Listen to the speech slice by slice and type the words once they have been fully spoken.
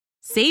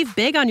Save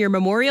big on your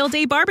Memorial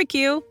Day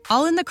barbecue,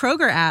 all in the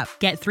Kroger app.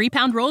 Get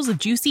 3-pound rolls of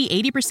juicy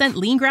 80%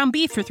 lean ground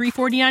beef for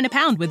 $3.49 a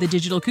pound with a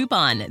digital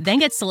coupon. Then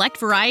get select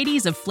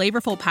varieties of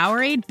flavorful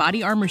Powerade,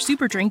 Body Armor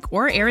Super Drink,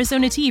 or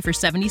Arizona tea for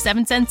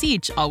 77 cents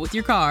each, all with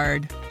your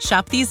card.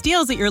 Shop these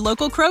deals at your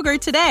local Kroger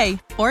today,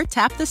 or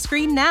tap the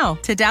screen now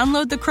to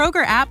download the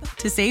Kroger app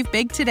to save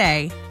big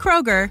today.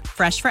 Kroger,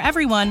 fresh for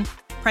everyone.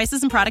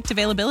 Prices and product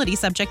availability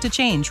subject to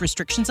change.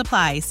 Restrictions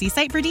apply. See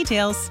site for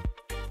details.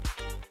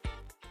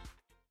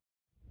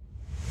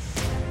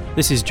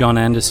 This is John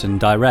Anderson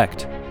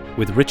Direct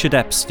with Richard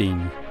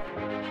Epstein.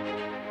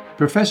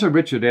 Professor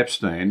Richard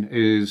Epstein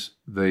is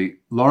the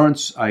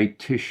Lawrence A.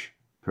 Tisch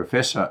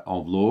Professor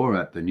of Law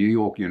at the New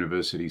York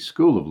University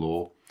School of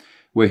Law,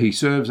 where he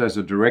serves as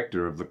a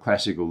director of the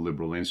Classical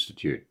Liberal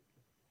Institute.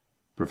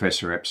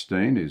 Professor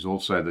Epstein is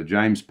also the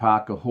James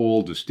Parker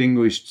Hall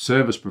Distinguished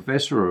Service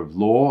Professor of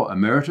Law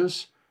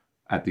Emeritus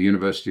at the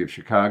University of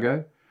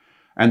Chicago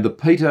and the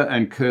Peter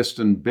and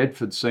Kirsten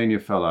Bedford Senior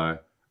Fellow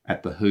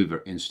at the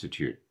Hoover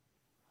Institute.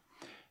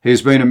 He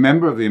has been a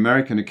member of the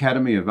American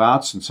Academy of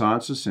Arts and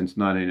Sciences since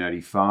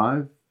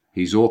 1985.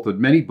 He's authored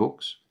many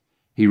books.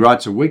 He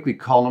writes a weekly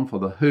column for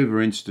the Hoover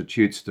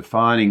Institute's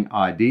Defining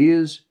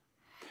Ideas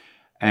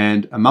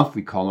and a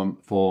monthly column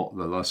for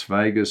the Las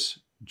Vegas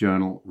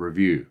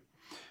Journal-Review.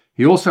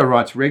 He also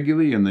writes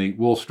regularly in the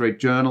Wall Street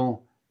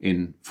Journal,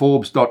 in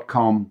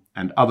Forbes.com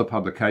and other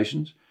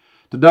publications.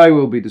 Today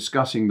we'll be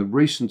discussing the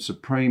recent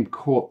Supreme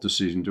Court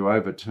decision to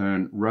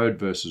overturn Roe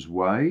versus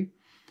Wade,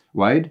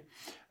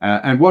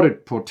 and what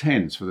it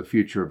portends for the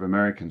future of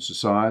American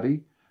society,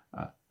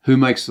 who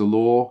makes the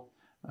law,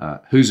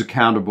 who's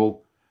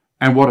accountable,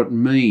 and what it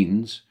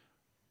means,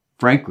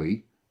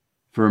 frankly,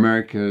 for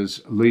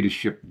America's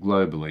leadership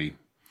globally,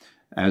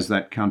 as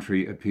that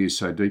country appears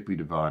so deeply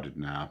divided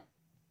now.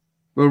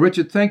 Well,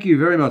 Richard, thank you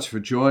very much for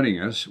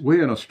joining us.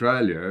 We in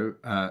Australia,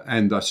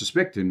 and I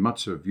suspect in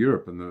much of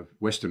Europe and the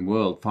Western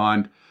world,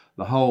 find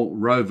the whole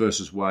Roe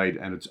versus Wade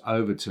and its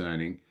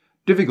overturning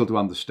difficult to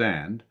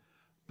understand,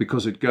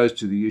 because it goes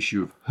to the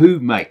issue of who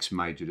makes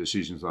major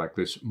decisions like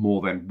this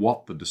more than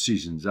what the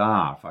decisions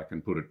are, if I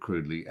can put it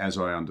crudely, as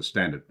I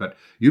understand it. But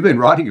you've been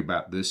writing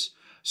about this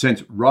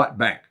since right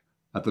back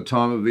at the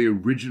time of the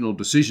original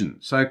decision.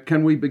 So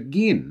can we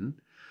begin?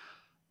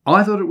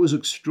 I thought it was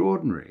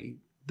extraordinary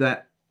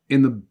that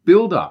in the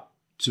build-up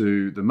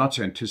to the much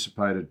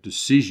anticipated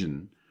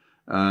decision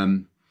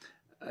that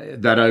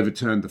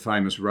overturned the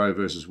famous Roe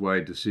versus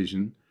Wade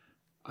decision,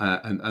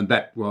 and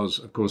that was,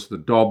 of course, the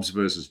Dobbs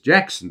versus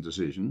Jackson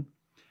decision,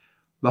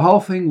 the whole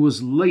thing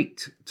was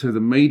leaked to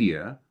the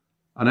media,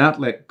 an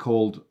outlet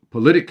called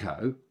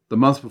Politico, the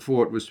month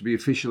before it was to be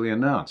officially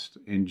announced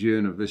in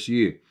June of this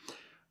year.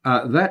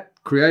 That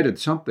created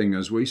something,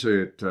 as we see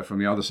it from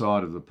the other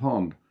side of the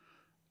pond,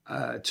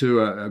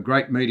 to a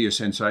great media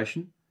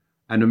sensation,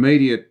 an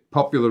immediate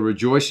popular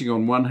rejoicing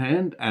on one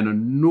hand, and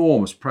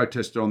enormous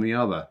protest on the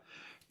other.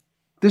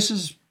 This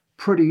is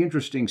pretty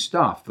interesting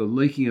stuff, the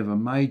leaking of a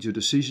major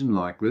decision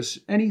like this.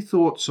 Any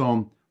thoughts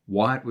on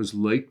why it was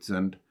leaked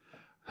and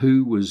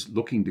who was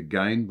looking to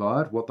gain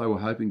by it, what they were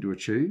hoping to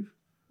achieve?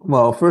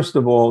 Well, first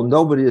of all,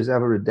 nobody has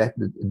ever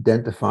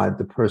identified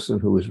the person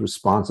who is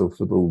responsible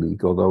for the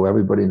leak, although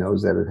everybody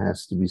knows that it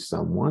has to be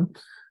someone.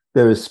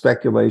 There is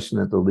speculation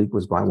that the leak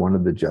was by one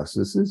of the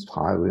justices,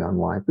 highly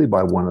unlikely,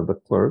 by one of the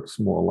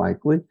clerks, more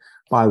likely,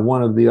 by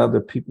one of the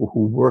other people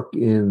who work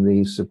in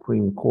the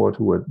Supreme Court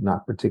who are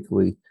not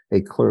particularly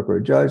a clerk or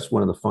a judge,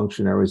 one of the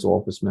functionaries,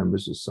 office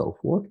members, and so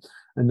forth,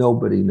 and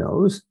nobody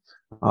knows.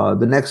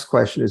 The next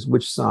question is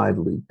which side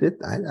leaked it.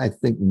 I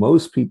think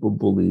most people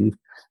believe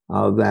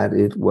that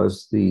it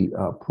was the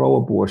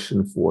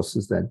pro-abortion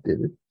forces that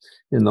did it,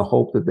 in the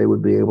hope that they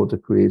would be able to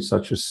create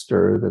such a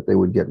stir that they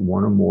would get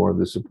one or more of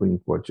the Supreme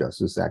Court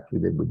justices, actually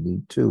they would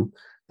need two,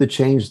 to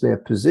change their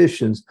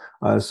positions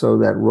so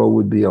that Roe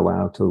would be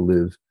allowed to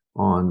live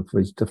on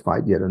to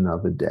fight yet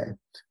another day.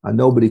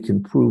 Nobody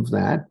can prove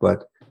that,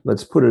 but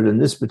let's put it in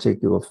this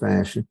particular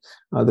fashion.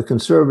 The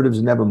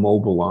conservatives never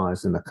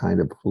mobilized in a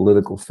kind of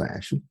political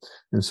fashion.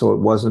 And so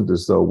it wasn't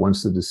as though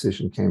once the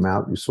decision came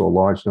out, you saw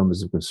large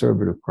numbers of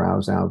conservative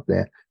crowds out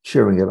there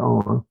cheering it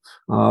on.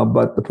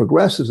 But the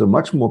progressives are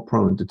much more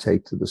prone to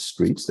take to the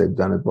streets. They've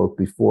done it both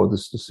before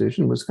this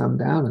decision was come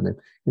down, and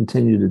they've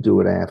continued to do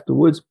it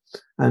afterwards.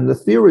 And the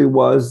theory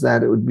was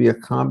that it would be a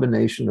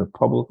combination of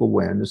public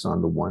awareness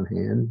on the one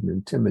hand and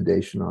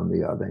intimidation on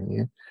the other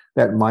hand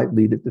that might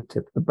lead it to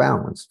tip the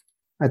balance.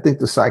 I think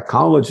the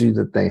psychology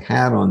that they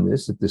had on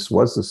this, if this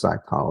was the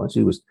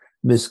psychology, was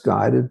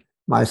misguided.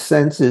 My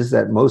sense is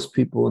that most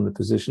people in the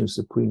position of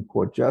Supreme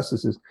Court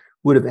justices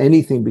would, if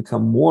anything,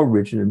 become more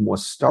rigid and more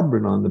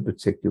stubborn on the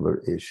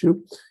particular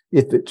issue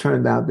if it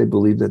turned out they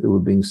believed that they were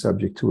being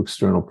subject to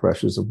external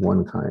pressures of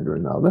one kind or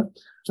another.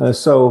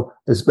 So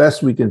as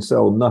best we can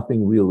tell,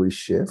 nothing really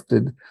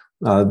shifted.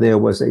 There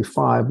was a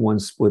 5-1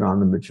 split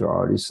on the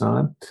majority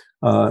side.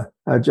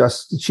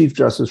 Chief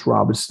Justice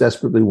Roberts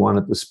desperately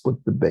wanted to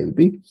split the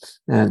baby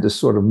and to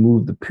sort of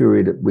move the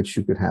period at which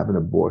you could have an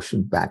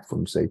abortion back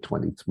from, say,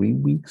 23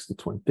 weeks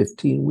to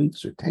 15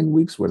 weeks or 10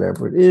 weeks,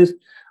 whatever it is.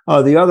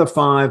 The other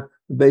five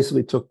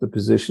basically took the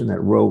position that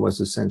Roe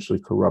was essentially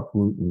corrupt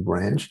root and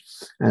branch.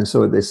 And so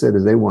what they said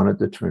is they wanted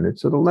to turn it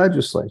to the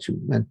legislature.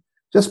 And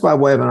just by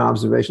way of an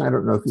observation, I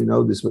don't know if you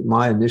know this, but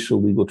my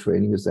initial legal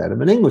training is that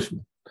of an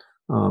Englishman.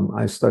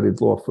 I studied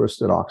law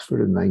first at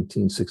Oxford in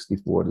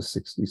 1964 to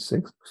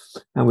 66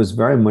 and was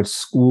very much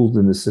schooled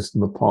in the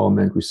system of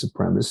parliamentary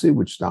supremacy,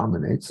 which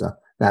dominates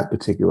that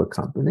particular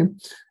company.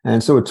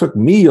 And so it took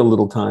me a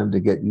little time to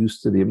get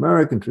used to the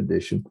American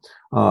tradition,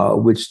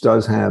 which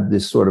does have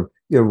this sort of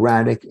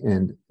erratic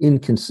and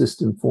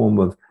inconsistent form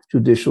of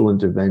judicial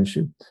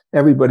intervention.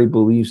 Everybody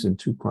believes in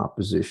two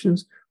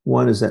propositions.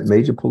 One is that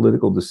major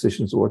political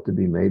decisions ought to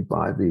be made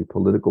by the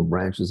political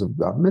branches of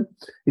government,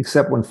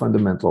 except when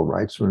fundamental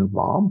rights are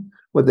involved.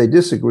 What they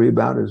disagree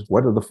about is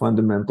what are the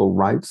fundamental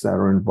rights that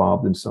are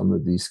involved in some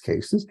of these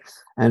cases.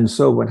 And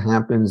so what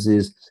happens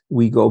is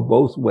we go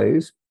both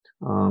ways.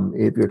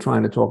 If you're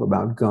trying to talk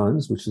about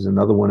guns, which is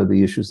another one of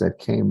the issues that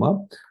came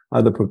up,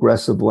 the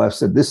progressive left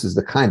said this is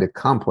the kind of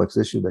complex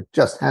issue that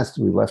just has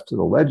to be left to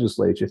the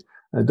legislature.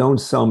 Don't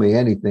sell me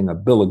anything, a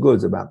bill of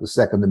goods about the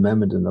Second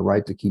Amendment and the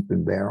right to keep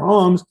and bear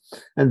arms.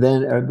 And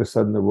then all of a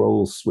sudden the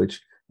roles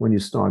switch when you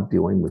start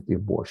dealing with the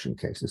abortion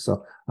cases.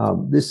 So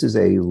this is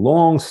a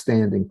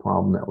long-standing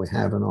problem that we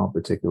have in our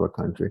particular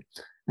country.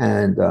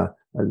 And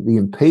the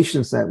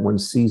impatience that one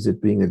sees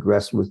it being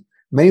addressed with,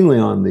 mainly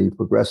on the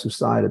progressive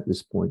side at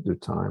this point in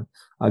time,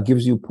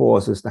 gives you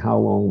pause as to how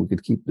long we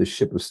could keep this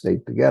ship of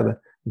state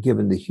together,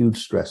 given the huge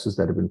stresses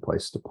that have been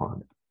placed upon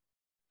it.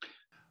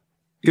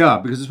 Yeah,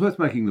 because it's worth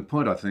making the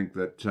point, I think,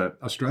 that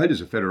Australia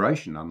is a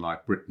federation,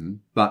 unlike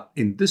Britain. But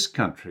in this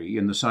country,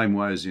 in the same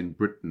way as in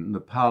Britain, the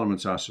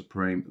parliaments are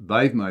supreme.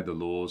 They've made the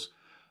laws.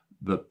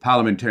 The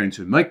parliamentarians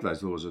who make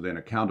those laws are then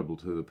accountable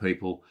to the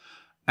people.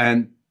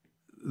 And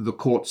the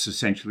courts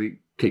essentially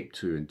keep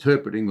to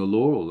interpreting the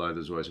law, although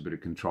there's always a bit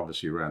of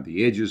controversy around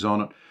the edges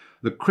on it.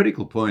 The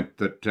critical point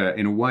that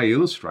in a way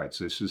illustrates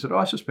this is that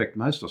I suspect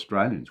most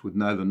Australians would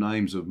know the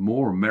names of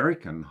more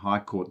American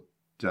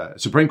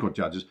Supreme Court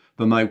judges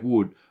than they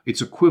would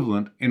its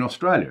equivalent in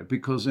Australia,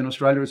 because in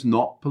Australia it's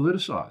not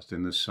politicised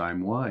in the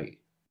same way.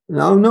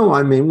 No.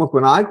 I mean, look,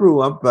 when I grew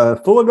up,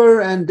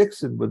 Fuller and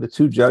Dixon were the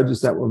two judges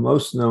that were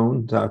most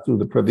known through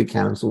the Privy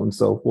Council and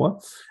so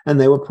forth. And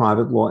they were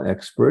private law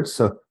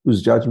experts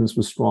whose judgments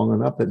were strong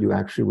enough that you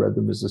actually read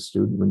them as a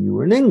student when you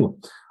were in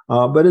England.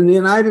 But in the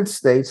United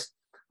States,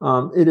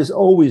 it has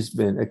always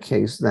been a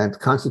case that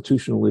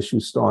constitutional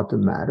issues start to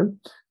matter,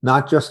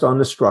 not just on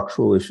the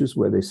structural issues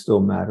where they still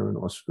matter in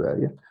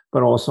Australia,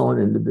 but also on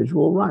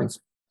individual rights.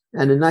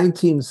 And in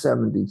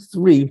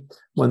 1973,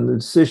 when the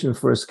decision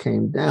first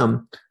came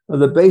down,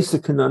 the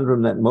basic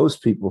conundrum that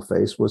most people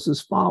face was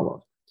as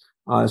follows.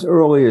 As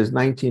early as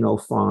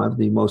 1905,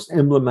 the most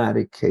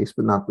emblematic case,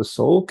 but not the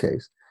sole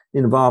case,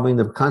 involving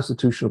the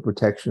constitutional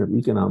protection of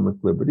economic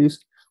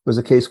liberties was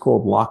a case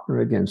called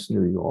Lochner against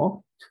New York,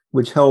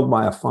 which held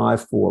by a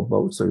 5-4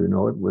 vote, so you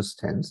know it was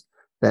tense,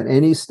 that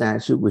any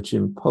statute which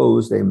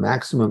imposed a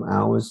maximum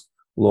hours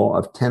law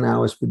of 10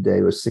 hours per day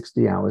or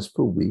 60 hours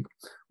per week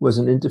was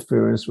an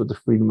interference with the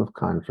freedom of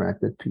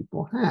contract that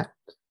people had.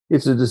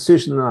 It's a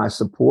decision that I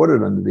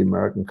supported under the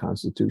American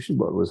Constitution,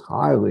 but was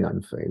highly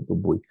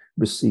unfavorably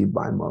received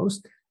by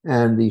most.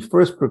 And the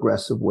first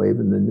progressive wave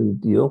in the New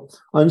Deal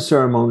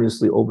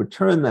unceremoniously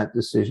overturned that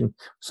decision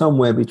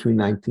somewhere between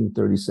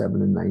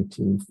 1937 and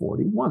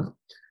 1941.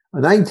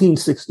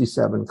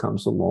 1967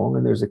 comes along,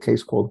 and there's a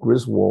case called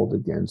Griswold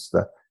against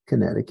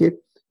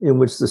Connecticut, in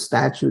which the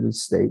statute at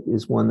stake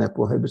is one that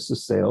prohibits the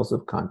sales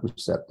of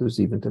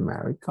contraceptives even to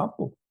married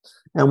couples.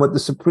 And what the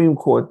Supreme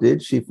Court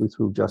did, chiefly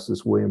through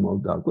Justice William O.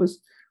 Douglas,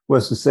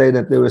 was to say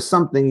that there was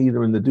something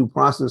either in the Due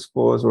Process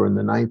Clause or in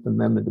the Ninth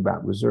Amendment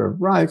about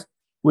reserved rights,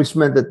 which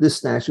meant that this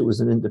statute was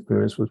an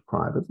interference with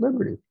private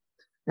liberty.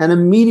 And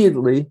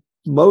immediately,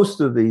 most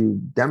of the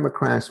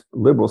Democrats,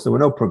 liberals, there were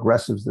no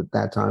progressives at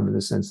that time in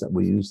the sense that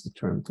we use the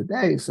term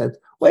today, said,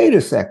 wait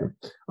a second,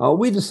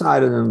 we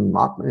decided in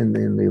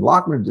the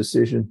Lochner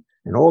decision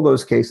in all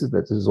those cases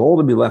that this is all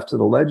to be left to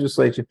the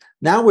legislature.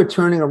 Now we're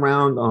turning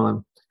around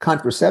on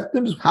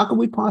contraceptives. How can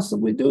we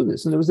possibly do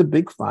this? And there was a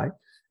big fight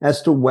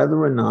as to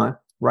whether or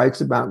not rights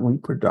about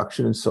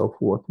reproduction and so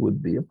forth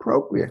would be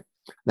appropriate.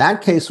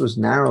 That case was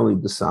narrowly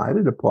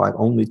decided, applied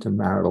only to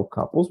marital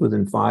couples.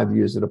 Within 5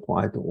 years, it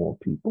applied to all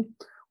people.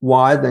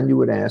 Why, then you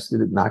would ask,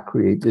 did it not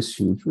create this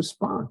huge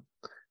response?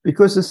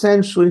 Because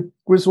essentially,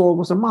 Griswold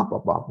was a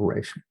mop-up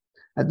operation.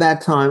 At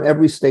that time,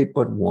 every state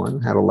but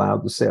one had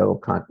allowed the sale of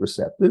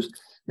contraceptives.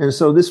 And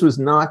so this was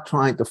not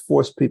trying to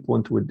force people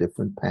into a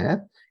different path.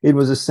 It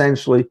was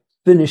essentially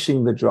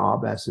finishing the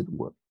job, as it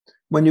were.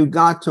 When you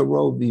got to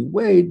Roe v.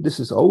 Wade, this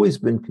has always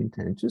been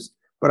contentious,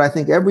 but I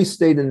think every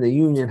state in the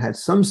union had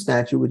some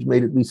statute which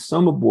made at least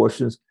some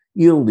abortions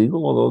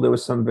illegal, although there were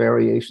some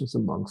variations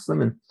amongst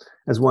them. And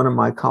as one of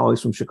my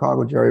colleagues from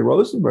Chicago, Jerry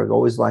Rosenberg,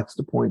 always likes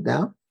to point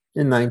out,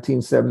 In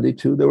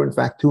 1972, there were in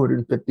fact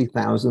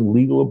 250,000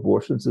 legal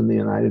abortions in the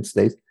United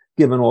States,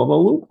 given all the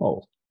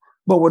loopholes.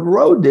 But what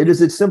Roe did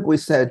is it simply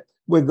said,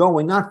 we're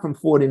going not from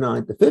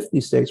 49 to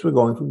 50 states, we're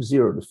going from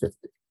 0 to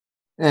 50.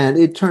 And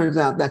it turns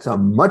out that's a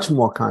much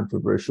more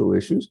controversial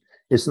issue.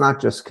 It's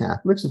not just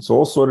Catholics, it's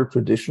all sort of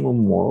traditional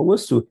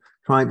moralists who are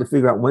trying to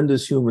figure out when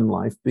does human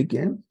life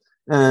begin.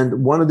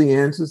 And one of the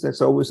answers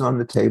that's always on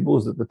the table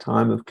is at the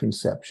time of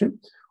conception,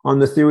 on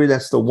the theory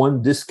that's the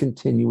one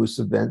discontinuous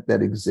event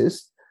that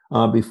exists.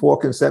 Before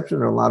conception,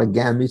 there are a lot of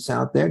gametes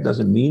out there. It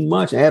doesn't mean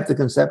much. After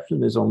conception,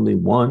 there's only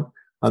one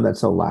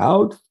that's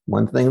allowed,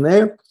 one thing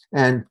there.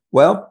 And,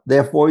 well,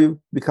 therefore,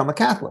 you become a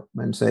Catholic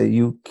and say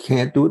you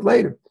can't do it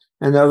later.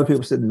 And the other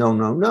people said, no,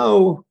 no,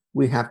 no,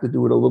 we have to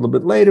do it a little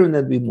bit later, and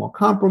there'd be more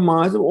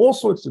compromise. There were all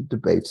sorts of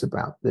debates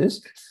about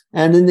this.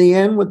 And in the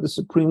end, what the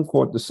Supreme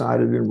Court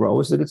decided in Roe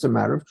is that it's a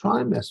matter of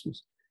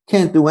trimesters.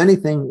 Can't do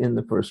anything in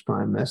the first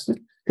trimester,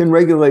 can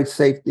regulate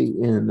safety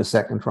in the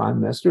second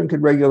trimester, and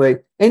can regulate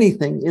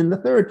anything in the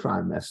third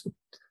trimester.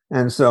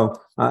 And so,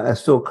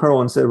 as Phil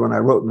Kerwin said when I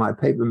wrote my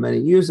paper many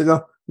years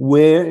ago,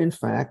 where in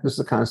fact does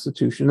the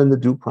Constitution and the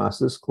Due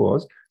Process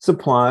Clause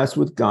supply us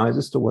with guides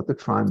as to what the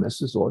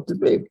trimesters ought to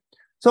be.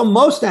 So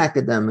most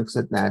academics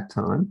at that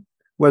time,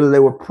 whether they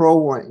were pro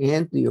or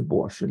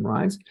anti-abortion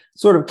rights,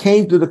 sort of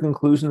came to the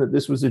conclusion that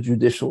this was a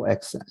judicial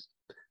excess.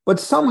 But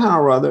somehow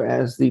or other,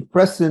 as the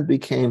precedent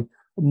became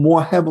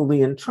more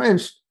heavily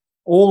entrenched,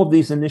 all of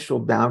these initial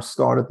doubts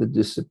started to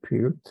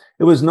disappear.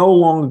 It was no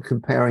longer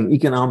comparing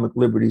economic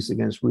liberties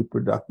against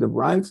reproductive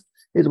rights.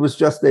 It was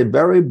just a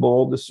very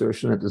bold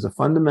assertion that there's a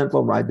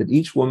fundamental right that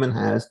each woman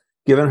has,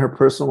 given her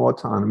personal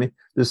autonomy, to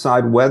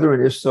decide whether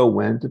and if so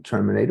when to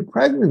terminate a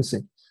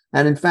pregnancy.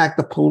 And in fact,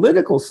 the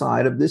political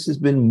side of this has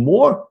been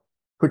more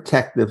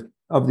protective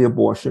of the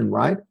abortion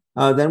right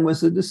than was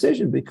the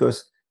decision,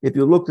 because if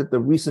you looked at the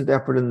recent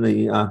effort in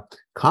the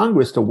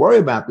Congress to worry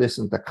about this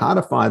and to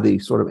codify the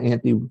sort of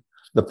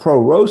the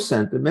pro-Roe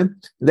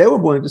sentiment, they were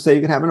willing to say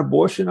you could have an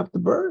abortion up to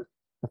birth.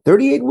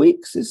 38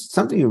 weeks is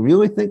something you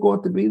really think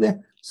ought to be there.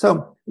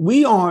 So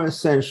we are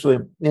essentially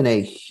in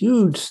a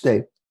huge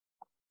state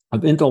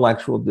of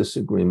intellectual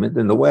disagreement.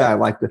 And the way I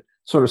like to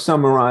sort of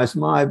summarize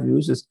my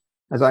views is,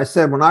 as I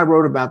said, when I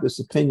wrote about this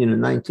opinion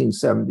in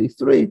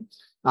 1973,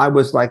 I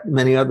was, like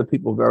many other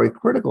people, very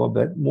critical of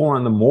it, more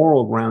on the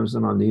moral grounds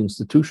than on the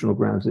institutional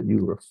grounds that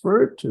you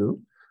referred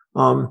to.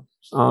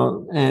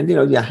 And,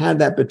 you had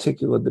that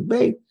particular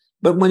debate.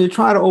 But when you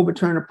try to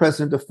overturn a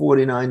precedent of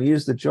 49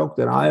 years, the joke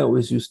that I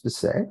always used to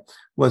say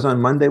was on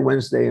Monday,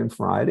 Wednesday, and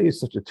Friday, it's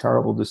such a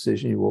terrible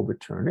decision, you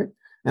overturn it.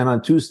 And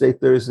on Tuesday,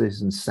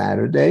 Thursdays, and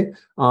Saturday,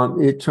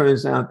 it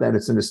turns out that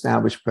it's an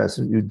established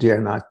precedent. You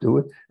dare not do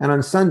it. And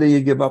on Sunday,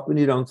 you give up and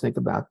you don't think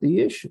about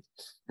the issue.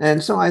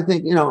 And so I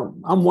think,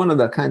 I'm one of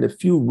the kind of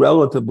few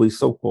relatively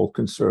so-called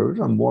conservatives.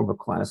 I'm more of a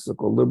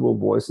classical liberal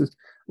voices,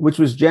 which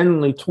was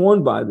genuinely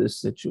torn by this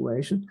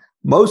situation.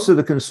 Most of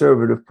the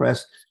conservative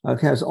press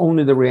has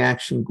only the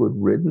reaction good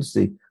riddance.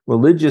 The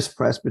religious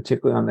press,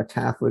 particularly on the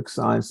Catholic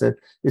side, said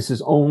this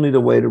is only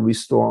the way to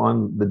restore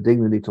on the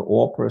dignity to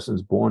all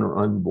persons, born or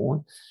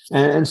unborn.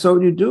 And so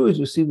what you do is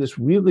you see this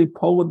really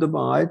polar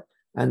divide,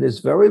 and there's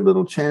very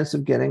little chance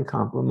of getting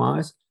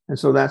compromise. And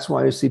so that's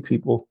why you see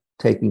people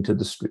taking to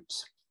the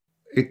streets.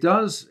 It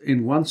does,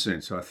 in one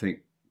sense, I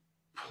think,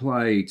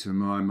 play to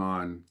my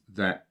mind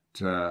that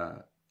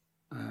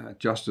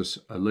Justice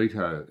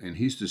Alito, in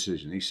his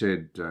decision, he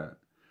said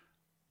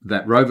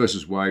that Roe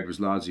versus Wade was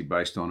largely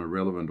based on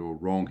irrelevant or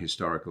wrong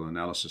historical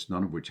analysis,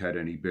 none of which had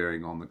any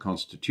bearing on the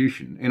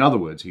Constitution. In other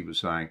words, he was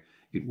saying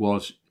it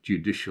was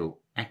judicial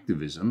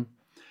activism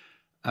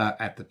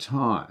at the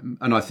time.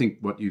 And I think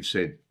what you've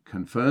said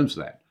confirms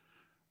that.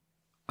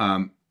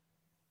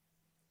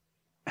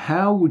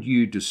 How would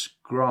you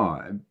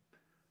describe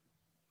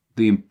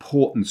the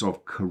importance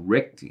of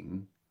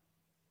correcting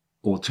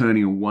or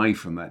turning away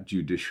from that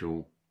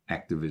judicial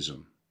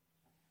activism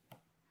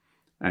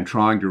and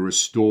trying to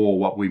restore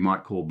what we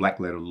might call black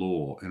letter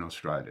law in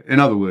Australia? In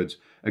other words,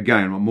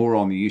 again, more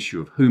on the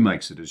issue of who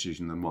makes the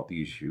decision than what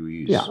the issue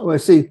is. Yeah, well,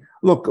 see,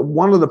 look,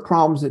 one of the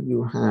problems that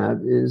you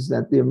have is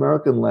that the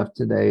American left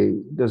today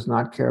does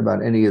not care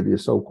about any of the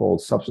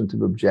so-called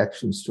substantive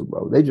objections to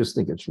Roe. They just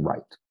think it's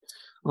right.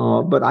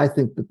 But I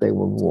think that they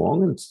were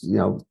wrong, and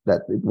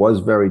that it was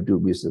very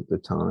dubious at the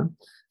time.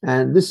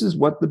 And this is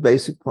what the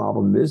basic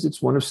problem is.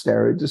 It's one of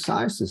stare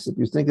decisis. If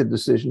you think a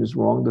decision is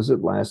wrong, does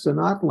it last or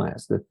not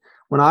last? That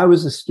when I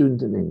was a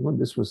student in England,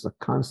 this was a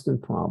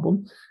constant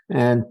problem.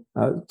 And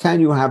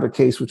can you have a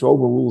case which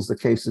overrules the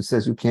case that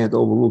says you can't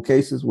overrule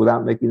cases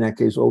without making that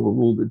case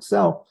overruled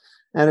itself?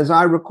 And as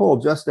I recall,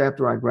 just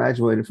after I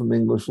graduated from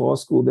English law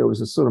school, there was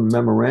a sort of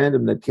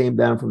memorandum that came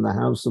down from the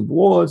House of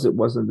Lords. It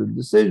wasn't a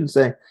decision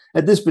saying,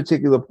 at this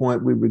particular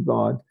point, we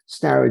regard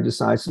stare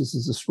decisis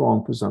as a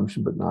strong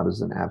presumption, but not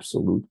as an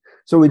absolute.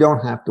 So we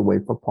don't have to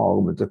wait for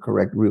Parliament to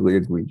correct really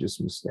egregious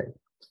mistakes.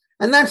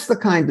 And that's the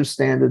kind of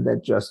standard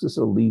that Justice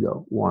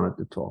Alito wanted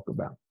to talk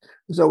about.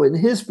 So in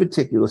his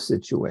particular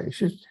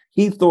situation,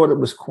 he thought it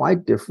was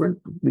quite different.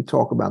 We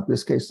talk about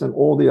this case than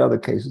all the other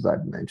cases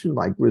I've mentioned,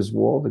 like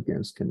Griswold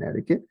against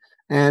Connecticut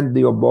and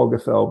the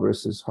Obergefell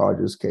versus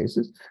Hodges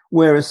cases,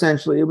 where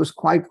essentially it was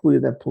quite clear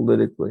that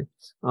politically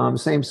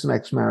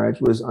same-sex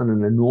marriage was on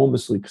an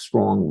enormously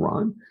strong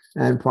run.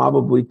 And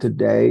probably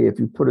today, if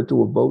you put it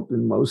to a vote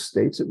in most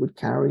states, it would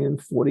carry in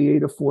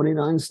 48 or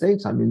 49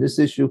 states. I mean, this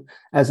issue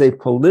as a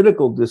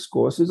political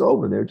discourse is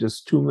over. There are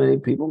just too many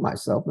people,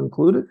 myself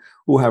included,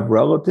 who have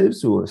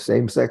relatives who are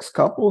same-sex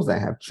couples, they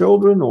have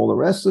children, all the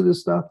rest of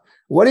this stuff.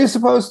 What are you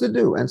supposed to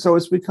do? And so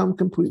it's become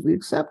completely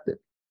accepted.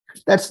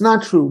 That's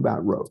not true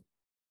about Roe.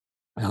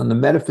 On the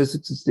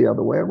metaphysics, it's the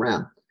other way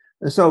around.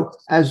 And so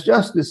as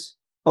Justice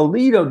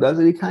Alito does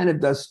it, he kind of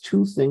does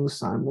two things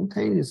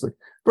simultaneously.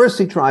 First,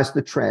 he tries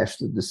to trash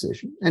the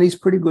decision, and he's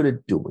pretty good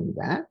at doing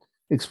that,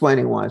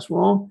 explaining why it's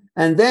wrong.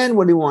 And then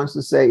what he wants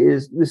to say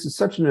is this is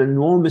such an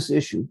enormous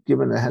issue,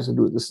 given it has to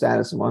do with the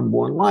status of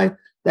unborn life,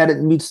 that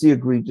it meets the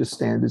egregious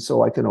standard,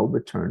 so I can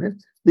overturn it.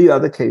 The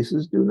other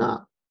cases do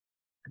not.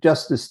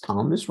 Justice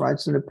Thomas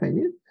writes an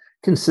opinion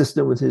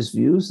consistent with his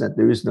views that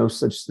there is no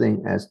such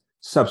thing as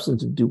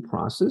substantive due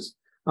process.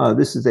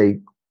 This is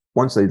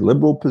once a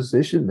liberal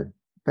position. The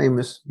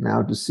famous,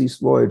 now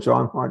deceased lawyer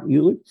John Hart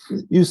Ely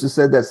used to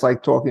say that's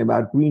like talking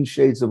about green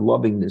shades of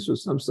lovingness or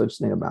some such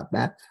thing about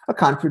that, a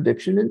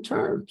contradiction in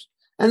terms.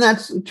 And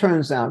it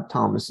turns out,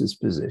 Thomas's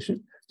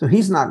position. So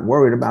he's not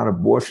worried about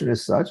abortion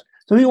as such.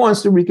 So he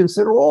wants to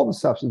reconsider all the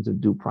substantive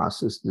due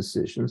process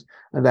decisions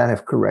that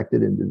have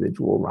corrected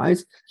individual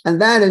rights. And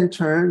that, in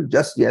turn,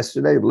 just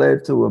yesterday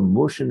led to a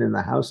motion in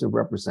the House of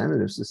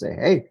Representatives to say,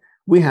 hey,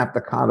 we have to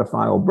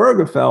codify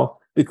Obergefell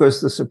because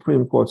the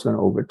Supreme Court's going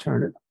to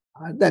overturn it.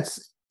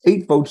 That's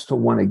 8 votes to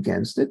 1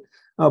 against it.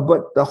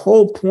 But the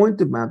whole point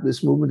about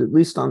this movement, at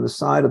least on the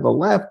side of the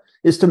left,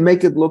 is to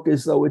make it look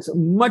as though it's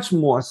much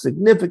more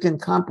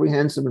significant,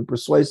 comprehensive, and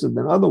persuasive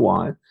than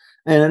otherwise,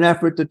 in an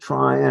effort to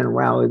try and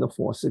rally the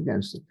force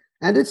against it.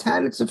 And it's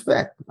had its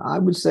effect. I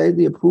would say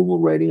the approval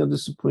rating of the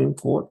Supreme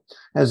Court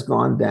has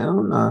gone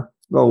down.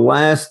 The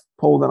last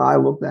poll that I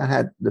looked at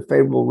had the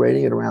favorable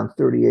rating at around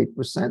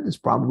 38%. It's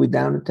probably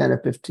down to 10 or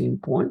 15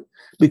 points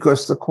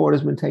because the court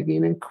has been taking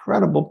an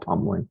incredible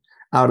pummeling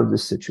out of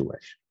this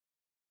situation.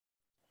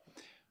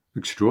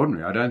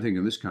 Extraordinary. I don't think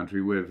in this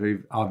country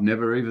I've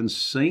never even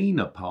seen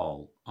a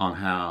poll on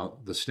how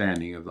the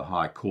standing of the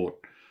High Court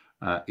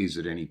is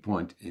at any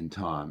point in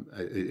time.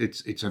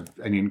 It's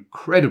an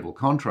incredible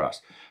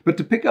contrast. But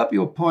to pick up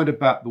your point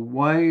about the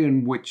way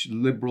in which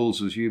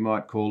liberals, as you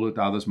might call it,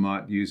 others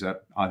might use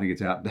that, I think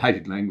it's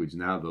outdated language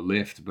now, the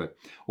left,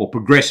 or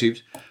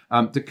progressives,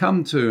 to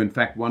come to, in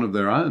fact, one of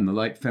their own, the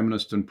late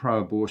feminist and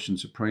pro-abortion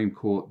Supreme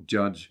Court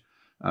Judge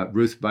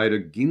Ruth Bader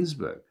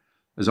Ginsburg.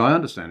 As I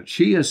understand it,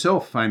 she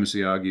herself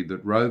famously argued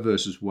that Roe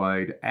versus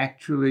Wade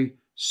actually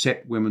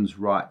set women's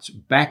rights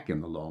back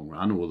in the long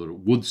run, or that it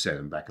would set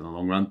them back in the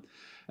long run,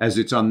 as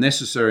its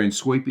unnecessary and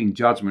sweeping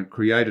judgment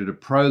created a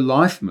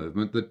pro-life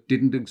movement that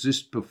didn't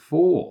exist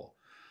before.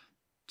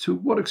 To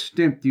what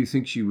extent do you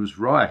think she was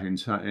right in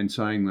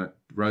saying that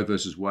Roe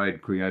versus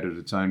Wade created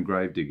its own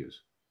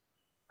gravediggers?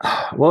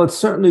 Well, it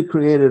certainly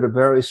created a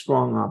very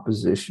strong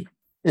opposition.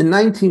 In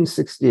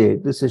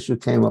 1968, this issue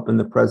came up in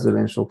the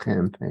presidential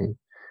campaign.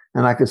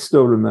 And I could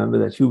still remember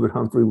that Hubert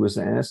Humphrey was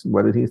asked,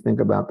 what did he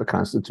think about the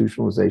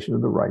constitutionalization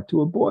of the right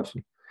to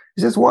abortion?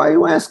 He says, why are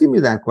you asking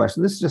me that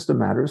question? This is just a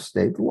matter of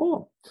state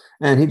law.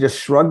 And he just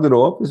shrugged it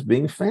off as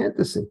being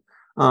fantasy.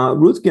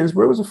 Ruth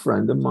Ginsburg was a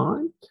friend of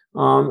mine.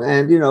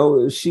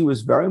 And she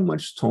was very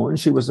much torn.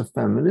 She was a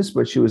feminist,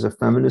 but she was a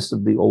feminist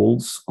of the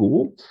old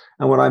school.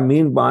 And what I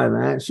mean by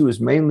that, she was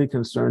mainly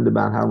concerned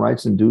about how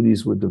rights and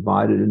duties were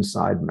divided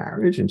inside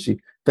marriage. And she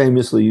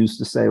famously used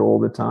to say all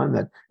the time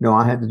that,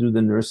 I had to do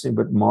the nursing,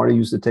 but Marty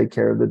used to take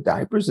care of the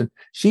diapers. And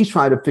she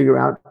tried to figure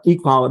out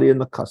equality in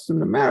the custom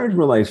to marriage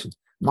relations.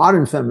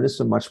 Modern feminists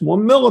are much more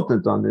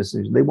militant on this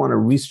issue. They want to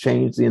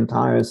rechange the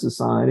entire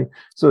society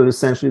so that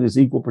essentially there's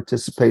equal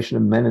participation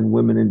of men and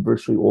women in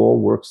virtually all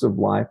works of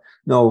life,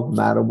 no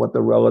matter what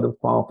the relative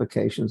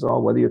qualifications are,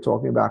 whether you're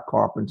talking about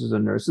carpenters or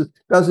nurses,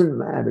 doesn't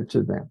matter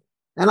to them.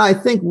 And I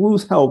think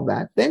Ruth held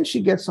that. Then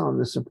she gets on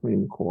the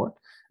Supreme Court.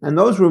 And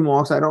those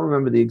remarks, I don't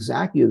remember the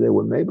exact year they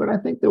were made, but I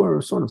think they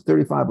were sort of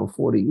 35 or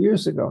 40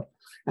 years ago.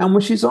 And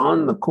when she's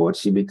on the court,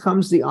 she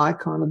becomes the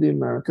icon of the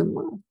American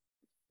left.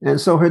 And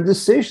so her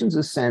decisions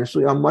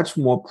essentially are much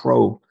more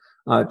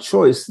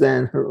pro-choice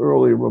than her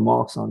earlier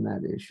remarks on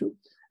that issue.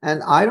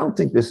 And I don't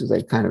think this is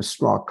a kind of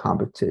stark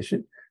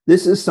competition.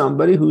 This is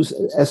somebody whose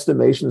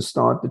estimations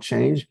start to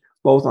change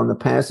both on the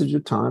passage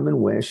of time and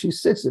where she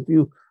sits. If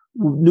you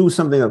knew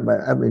something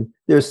about,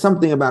 there's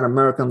something about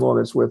American law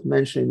that's worth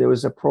mentioning. There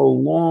was a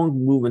prolonged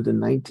movement in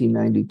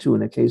 1992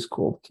 in a case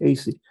called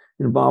Casey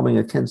involving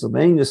a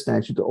Pennsylvania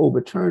statute to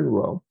overturn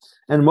Roe.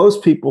 And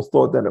most people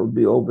thought that it would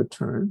be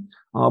overturned.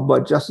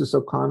 But Justice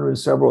O'Connor and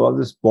several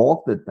others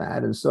balked at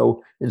that. And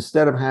so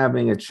instead of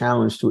having a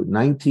challenge to it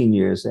 19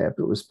 years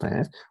after it was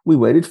passed, we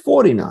waited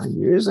 49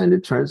 years. And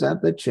it turns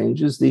out that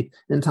changes the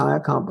entire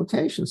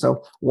complication.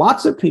 So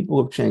lots of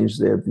people have changed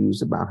their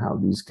views about how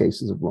these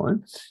cases have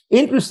run.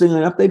 Interestingly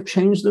enough, they've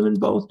changed them in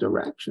both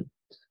directions.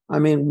 I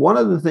mean, one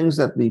of the things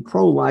that the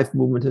pro-life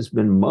movement has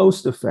been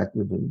most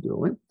effective in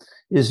doing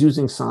is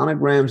using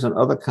sonograms and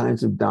other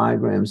kinds of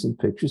diagrams and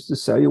pictures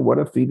to tell you what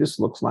a fetus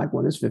looks like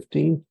when it's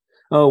 15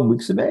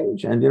 weeks of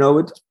age. And,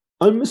 it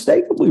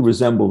unmistakably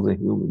resembles a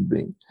human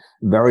being.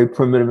 Very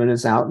primitive in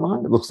its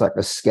outline. It looks like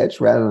a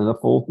sketch rather than a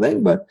full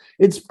thing, but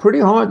it's pretty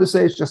hard to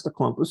say it's just a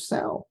clump of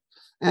cell.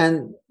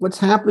 And what's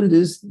happened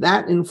is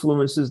that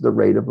influences the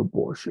rate of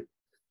abortion.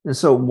 And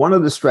so one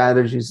of the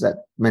strategies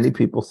that many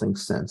people think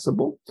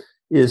sensible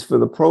is for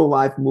the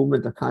pro-life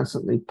movement to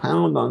constantly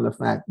pound on the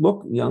fact,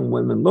 look, young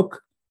women,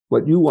 look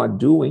what you are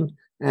doing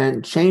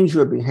and change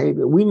your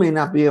behavior. We may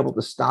not be able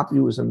to stop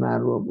you as a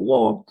matter of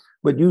law,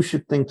 but you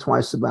should think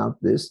twice about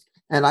this.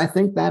 And I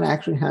think that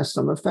actually has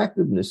some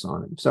effectiveness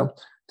on it. So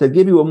to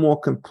give you a more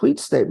complete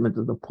statement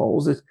of the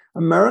polls, is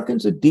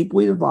Americans are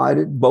deeply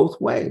divided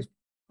both ways.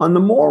 On the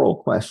moral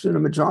question, a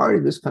majority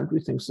of this country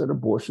thinks that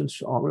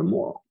abortions are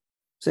immoral,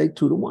 say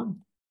 2-1.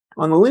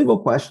 On the legal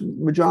question,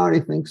 the majority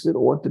thinks it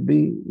ought to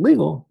be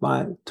legal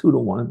by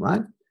 2-1,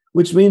 right?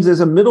 Which means there's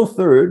a middle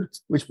third,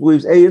 which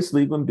believes A, it's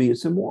legal, and B,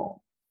 it's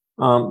immoral,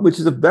 which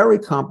is a very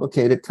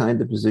complicated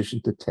kind of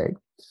position to take.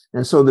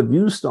 And so the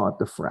views start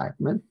to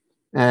fragment.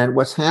 And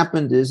what's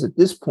happened is at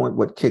this point,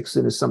 what kicks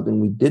in is something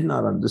we did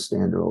not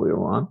understand earlier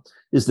on,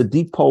 is the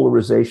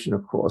depolarization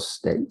across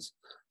states.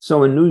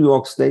 So in New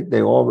York State,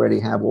 they already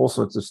have all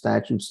sorts of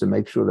statutes to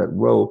make sure that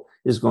Roe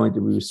is going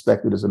to be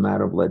respected as a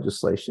matter of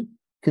legislation,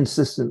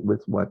 consistent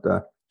with what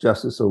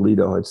Justice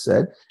Alito had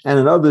said. And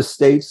in other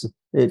states,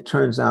 it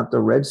turns out the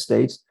red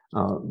states,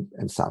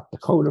 in South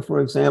Dakota, for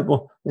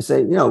example, they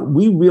say,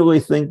 we really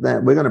think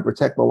that we're going to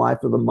protect the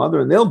life of the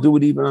mother, and they'll do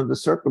it even under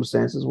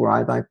circumstances where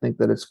I think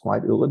that it's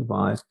quite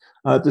ill-advised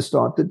to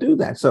start to do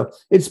that. So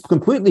it's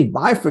completely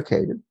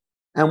bifurcated.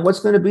 And what's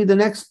going to be the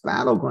next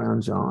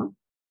battleground, John,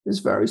 is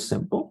very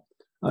simple.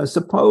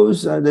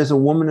 Suppose there's a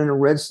woman in a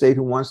red state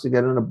who wants to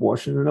get an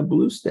abortion in a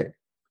blue state.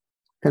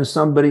 Can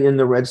somebody in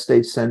the red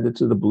state send it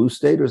to the blue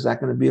state, or is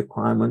that going to be a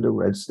crime under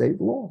red state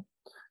law?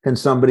 Can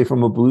somebody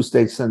from a blue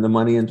state send the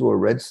money into a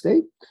red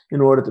state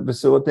in order to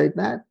facilitate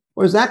that?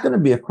 Or is that going to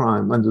be a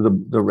crime under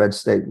the red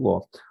state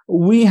law?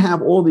 We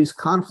have all these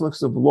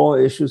conflicts of law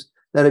issues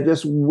that are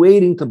just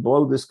waiting to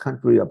blow this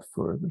country up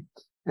further.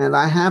 And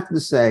I have to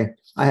say,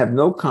 I have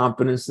no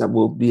confidence that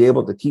we'll be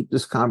able to keep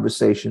this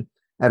conversation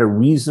at a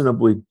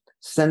reasonably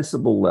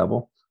sensible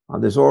level.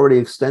 There's already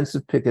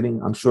extensive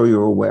picketing, I'm sure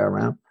you're aware,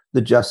 around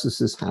the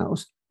justice's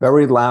house.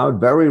 Very loud,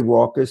 very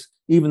raucous.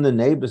 Even the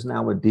neighbors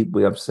now are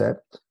deeply upset.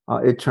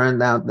 It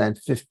turned out that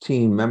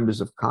 15 members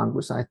of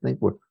Congress, I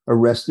think, were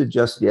arrested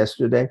just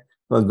yesterday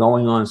for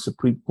going on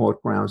Supreme Court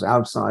grounds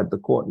outside the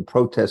court and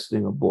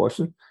protesting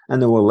abortion.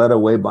 And they were led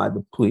away by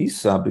the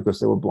police because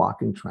they were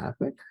blocking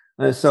traffic.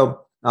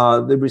 So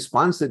the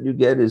response that you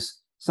get is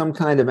some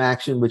kind of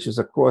action which is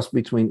a cross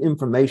between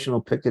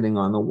informational picketing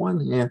on the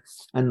one hand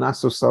and not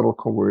so subtle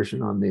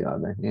coercion on the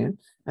other hand.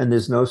 And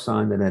there's no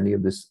sign that any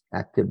of this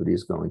activity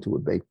is going to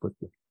abate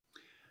quickly.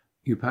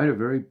 You paint a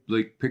very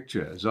bleak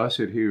picture. As I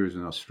sit here as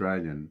an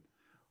Australian,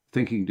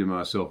 thinking to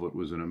myself, it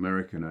was an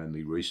American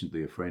only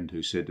recently, a friend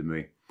who said to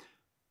me,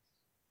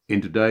 in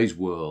today's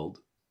world,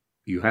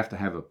 you have to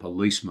have a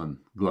policeman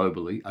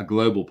globally, a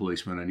global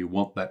policeman, and you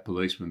want that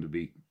policeman to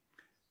be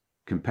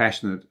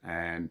compassionate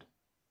and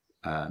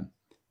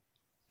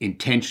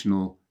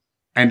intentional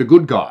and a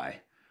good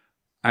guy.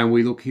 And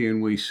we look here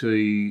and we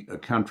see a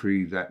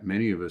country that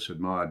many of us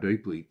admire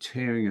deeply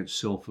tearing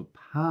itself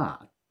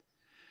apart.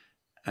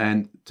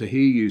 And to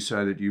hear you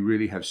say that you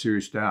really have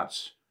serious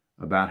doubts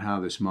about how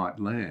this might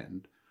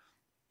land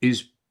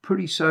is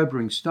pretty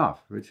sobering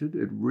stuff, Richard.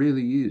 It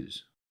really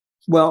is.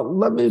 Well,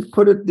 let me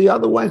put it the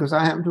other way, because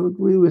I happen to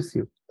agree with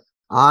you.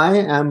 I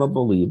am a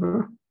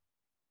believer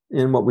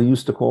in what we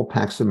used to call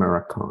Pax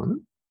Americana,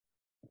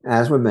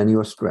 as were many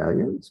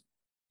Australians.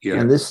 Yeah.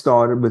 And this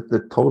started with the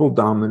total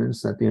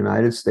dominance that the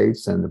United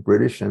States and the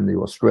British and the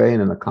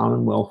Australian and the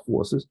Commonwealth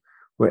forces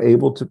were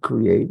able to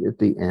create at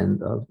the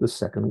end of the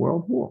Second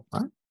World War,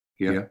 right?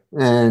 Yeah.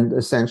 And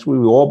essentially,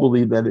 we all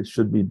believe that it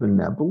should be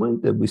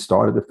benevolent, that we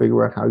started to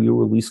figure out how you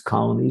release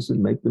colonies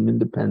and make them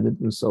independent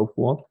and so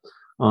forth.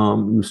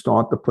 You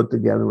start to put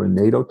together a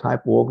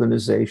NATO-type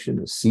organization,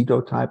 a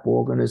CETO-type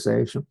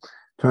organization.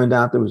 Turned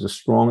out there was a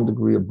strong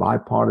degree of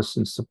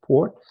bipartisan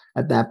support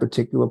at that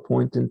particular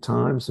point in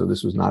time. So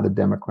this was not a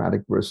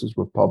Democratic versus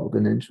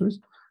Republican interest.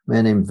 A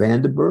man named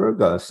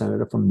Vandenberg, a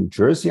senator from New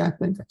Jersey, I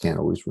think. I can't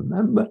always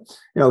remember.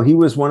 He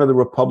was one of the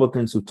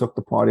Republicans who took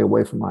the party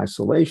away from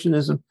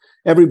isolationism.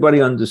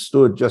 Everybody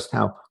understood just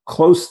how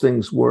close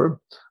things were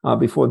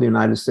before the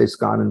United States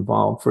got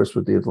involved, first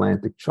with the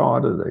Atlantic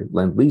Charter, the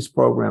Lend-Lease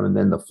program, and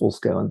then the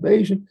full-scale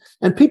invasion.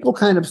 And people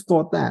kind of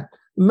thought that.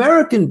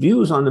 American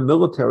views on the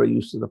military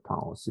use of the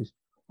policies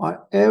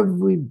are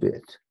every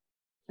bit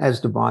as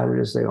divided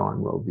as they are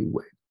in Roe v.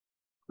 Wade.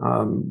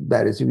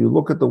 That is, if you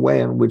look at the way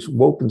in which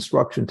woke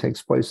instruction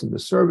takes place in the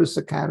service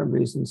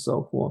academies and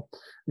so forth,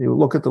 and you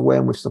look at the way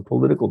in which the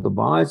political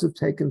divides have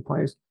taken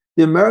place,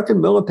 the American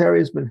military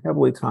has been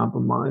heavily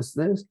compromised.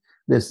 There's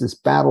this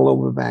battle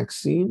over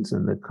vaccines,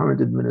 and the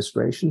current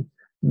administration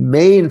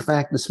may, in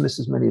fact, dismiss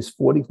as many as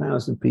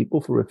 40,000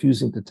 people for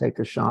refusing to take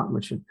a shot,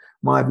 which in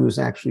my view is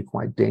actually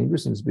quite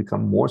dangerous and has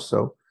become more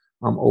so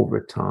over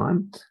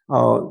time,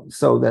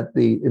 so that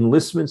the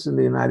enlistments in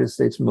the United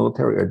States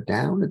military are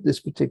down at this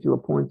particular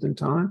point in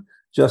time,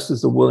 just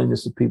as the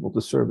willingness of people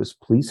to serve as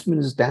policemen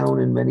is down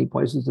in many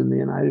places in the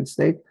United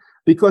States.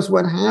 Because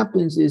what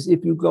happens is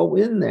if you go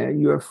in there,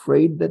 you're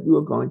afraid that you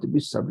are going to be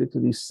subject to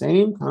these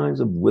same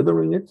kinds of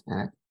withering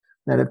attacks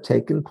that have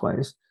taken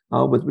place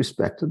with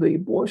respect to the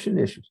abortion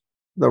issues.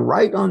 The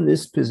right on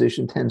this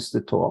position tends to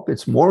talk.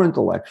 It's more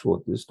intellectual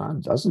at this time,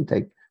 doesn't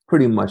take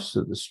pretty much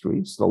to the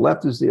streets. The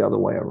left is the other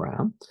way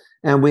around.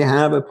 And we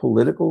have a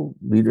political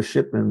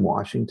leadership in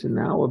Washington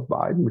now of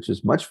Biden, which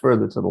is much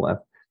further to the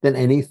left than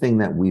anything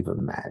that we've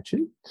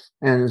imagined.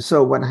 And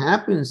so what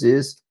happens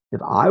is, if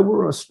I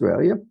were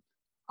Australia,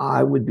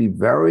 I would be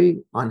very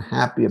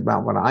unhappy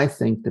about what I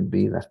think to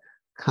be the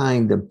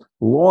kind of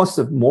loss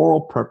of moral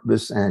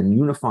purpose and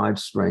unified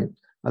strength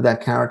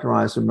that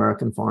characterized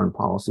American foreign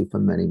policy for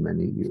many,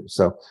 many years.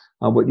 So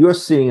what you're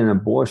seeing in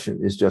abortion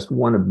is just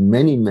one of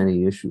many,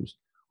 many issues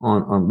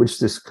on which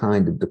this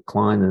kind of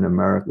decline in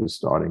America is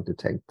starting to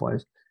take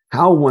place.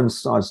 How one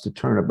starts to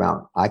turn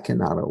about, I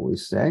cannot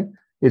always say.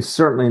 It's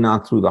certainly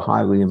not through the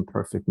highly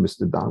imperfect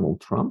Mr. Donald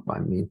Trump. I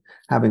mean,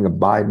 having a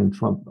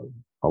Biden-Trump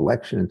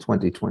election in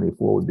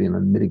 2024 would be an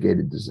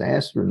unmitigated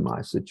disaster in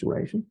my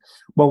situation.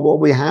 But what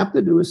we have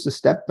to do is to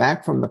step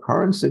back from the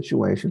current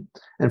situation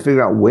and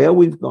figure out where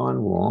we've gone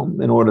wrong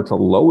in order to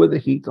lower the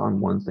heat on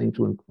one thing,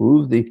 to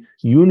improve the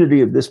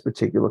unity of this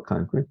particular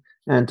country,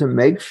 and to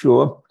make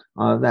sure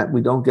that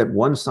we don't get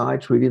one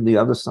side treating the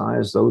other side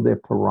as though they're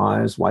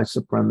pariahs, white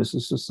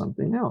supremacists, or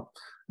something else.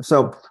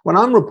 So what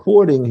I'm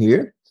reporting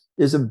here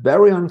is a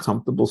very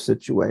uncomfortable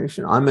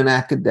situation. I'm in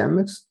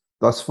academics.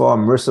 Thus far,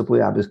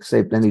 mercifully, I've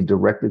escaped any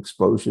direct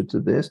exposure to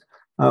this.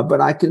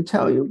 But I can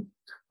tell you,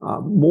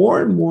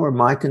 more and more of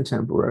my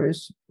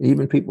contemporaries,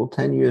 even people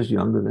 10 years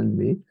younger than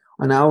me,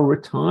 are now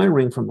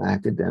retiring from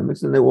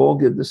academics, and they all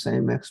give the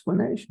same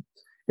explanation.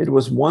 It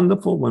was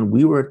wonderful when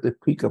we were at the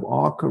peak of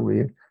our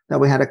career that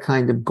we had a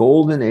kind of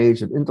golden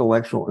age of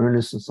intellectual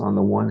earnestness on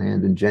the one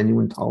hand and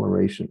genuine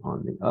toleration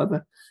on the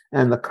other.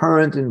 And the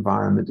current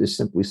environment is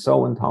simply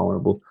so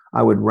intolerable.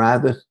 I would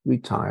rather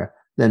retire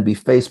than be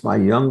faced by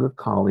younger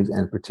colleagues,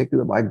 and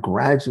particularly by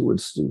graduate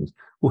students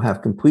who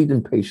have complete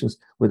impatience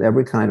with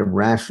every kind of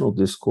rational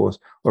discourse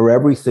or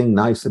everything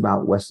nice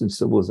about Western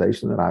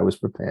civilization that I was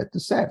prepared to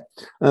say.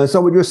 So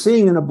what you're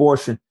seeing in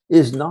abortion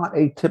is not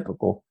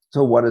atypical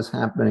to what is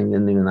happening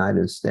in the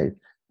United States.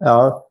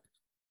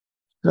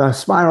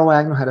 Spiro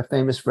Agnew had a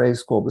famous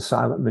phrase called the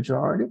silent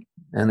majority,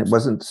 and it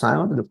wasn't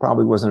silent, and it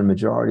probably wasn't a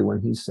majority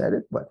when he said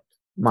it, but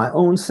my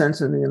own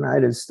sense in the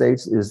United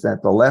States is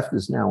that the left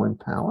is now in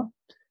power.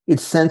 It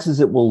senses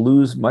it will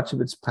lose much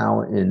of its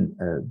power in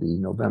the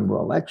November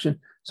election,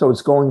 so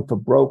it's going for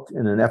broke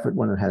in an effort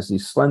when it has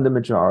these slender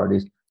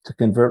majorities to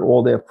convert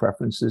all their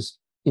preferences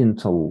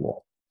into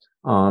law.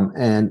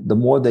 And the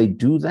more they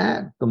do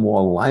that, the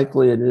more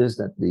likely it is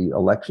that the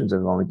elections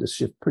are going to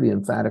shift pretty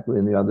emphatically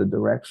in the other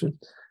direction.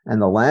 And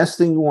the last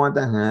thing you want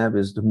to have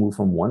is to move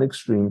from one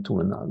extreme to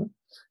another.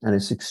 And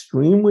it's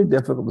extremely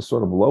difficult to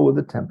sort of lower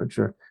the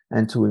temperature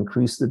and to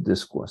increase the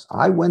discourse.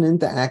 I went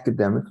into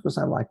academics because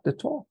I like to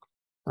talk,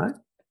 right?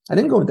 I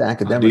didn't go into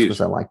academics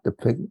because I like to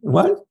pick,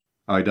 what?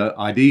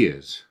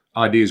 Ideas.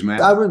 Ideas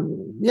matter.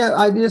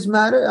 Ideas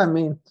matter. I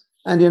mean,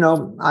 and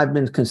I've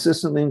been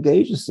consistently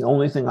engaged. It's the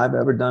only thing I've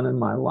ever done in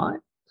my life.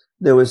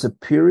 There was a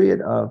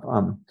period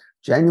of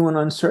genuine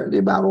uncertainty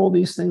about all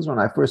these things when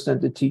I first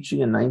entered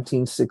teaching in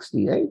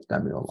 1968. I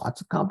mean,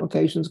 lots of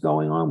complications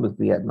going on with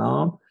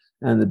Vietnam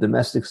and the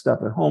domestic stuff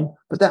at home,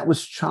 but that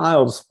was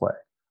child's play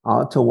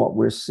to what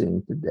we're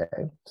seeing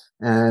today.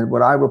 And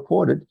what I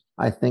reported,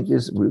 I think,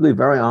 is really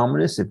very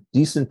ominous. If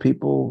decent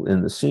people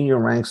in the senior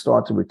ranks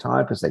start to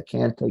retire because they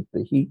can't take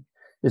the heat,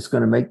 it's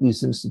going to make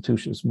these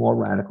institutions more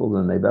radical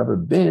than they've ever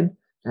been.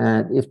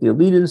 And if the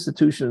elite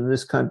institutions in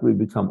this country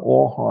become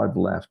all hard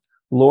left,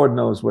 Lord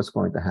knows what's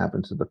going to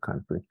happen to the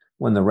country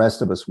when the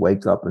rest of us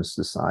wake up and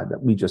decide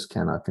that we just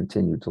cannot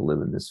continue to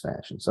live in this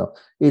fashion. So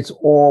it's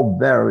all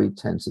very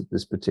tense at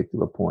this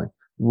particular point.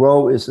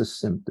 Roe is a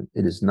symptom.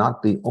 It is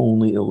not the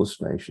only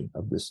illustration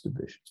of this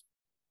division.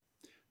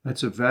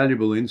 That's a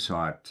valuable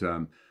insight.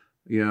 One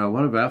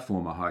of our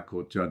former High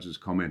Court judges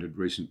commented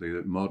recently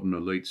that modern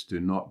elites do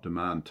not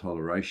demand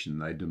toleration.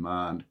 They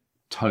demand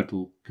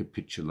total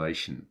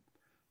capitulation.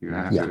 You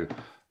have to...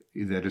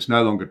 that it's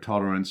no longer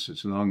tolerance,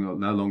 it's no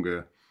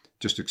longer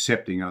just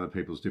accepting other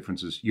people's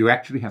differences. You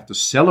actually have to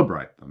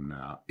celebrate them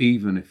now,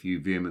 even if you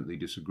vehemently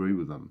disagree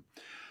with them.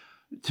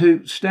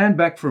 To stand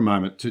back for a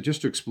moment, to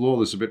just explore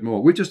this a bit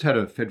more, we just had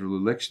a federal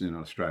election in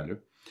Australia,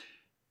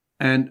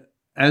 and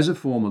as a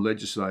former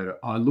legislator,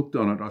 I looked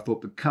on it, I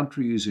thought the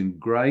country is in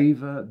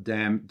graver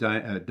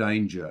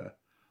danger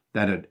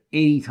than at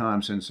any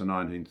time since the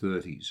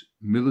 1930s,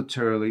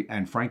 militarily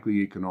and frankly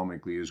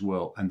economically as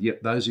well. And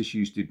yet those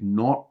issues did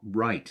not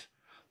rate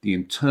the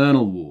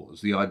internal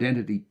wars, the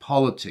identity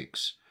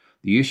politics,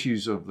 the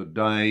issues of the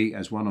day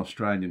as one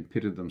Australian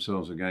pitted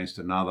themselves against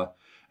another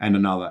and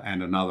another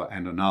and another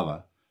and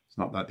another. It's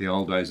not like the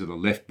old days of the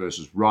left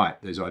versus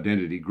right. There's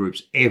identity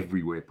groups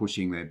everywhere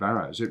pushing their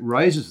barrows. It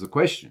raises the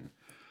question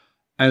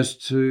as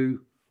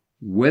to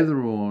whether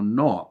or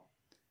not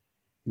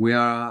we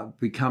are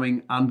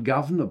becoming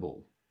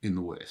ungovernable in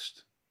the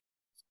West.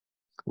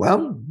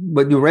 Well,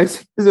 what you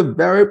raise is a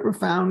very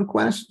profound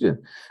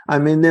question. I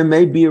mean, there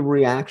may be a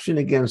reaction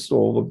against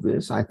all of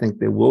this. I think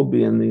there will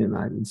be in the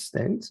United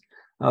States.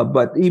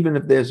 But even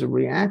if there's a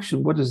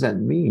reaction, what does that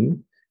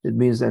mean? It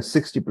means that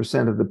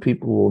 60% of the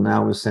people will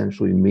now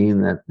essentially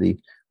mean that the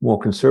more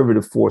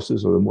conservative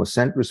forces or the more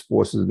centrist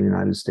forces of the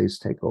United States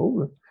take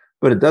over.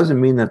 But it doesn't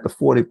mean that the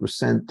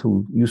 40%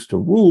 who used to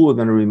rule are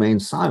going to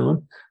remain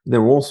silent. There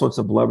are all sorts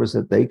of levers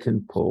that they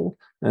can pull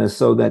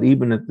so that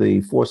even if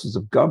the forces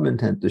of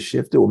government tend to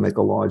shift, it will make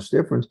a large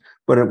difference,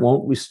 but it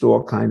won't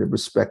restore kind of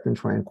respect and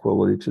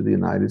tranquility to the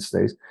United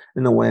States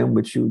in the way in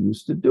which you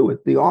used to do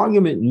it. The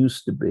argument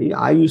used to be,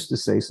 I used to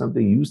say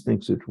something, you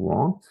think it's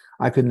wrong.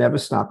 I could never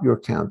stop your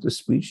counter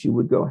speech. You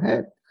would go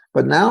ahead.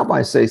 But now if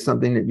I say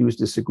something that you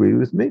disagree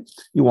with me,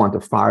 you want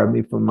to fire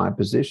me from my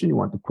position, you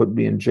want to put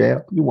me in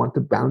jail, you want to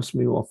bounce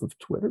me off of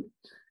Twitter.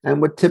 And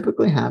what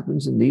typically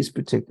happens in these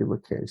particular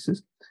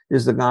cases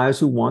is the guys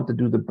who want to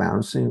do the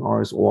bouncing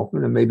are as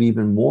often and maybe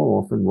even more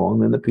often wrong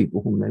than the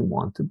people whom they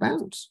want to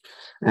bounce.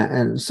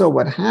 And so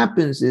what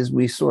happens is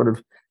we sort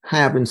of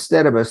have,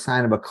 instead of a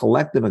sign of a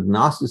collective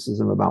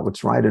agnosticism about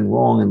what's right and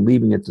wrong and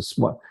leaving it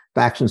to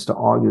factions to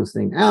argue the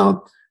thing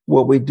out,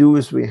 what we do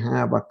is we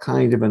have a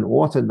kind of an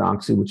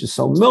orthodoxy, which is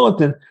so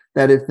militant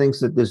that it thinks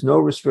that there's no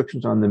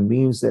restrictions on the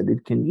means that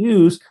it can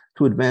use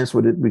to advance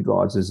what it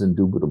regards as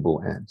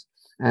indubitable ends.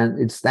 And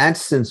it's that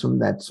symptom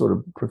that sort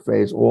of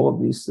pervades all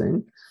of these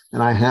things.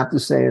 And I have to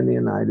say in the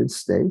United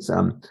States,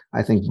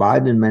 I think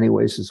Biden in many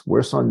ways is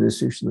worse on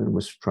this issue than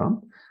was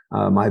Trump.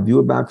 My view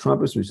about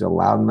Trump is he's a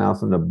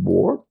loudmouth and a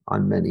bore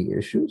on many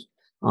issues.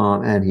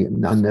 And he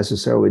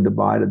unnecessarily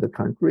divided the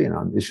country, and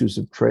on issues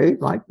of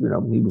trade, like,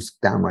 he was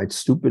downright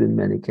stupid in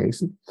many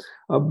cases,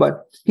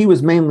 but he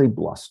was mainly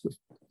bluster.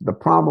 The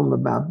problem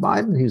about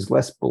Biden, he's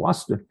less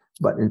bluster,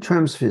 but in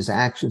terms of his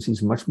actions,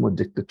 he's much more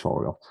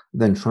dictatorial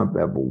than Trump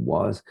ever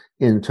was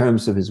in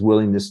terms of his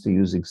willingness to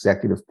use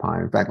executive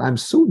power. In fact, I'm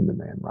suing the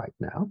man right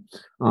now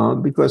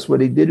because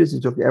what he did is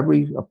he took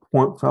every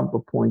Trump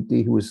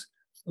appointee who was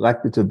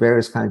elected to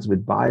various kinds of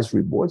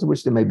advisory boards, of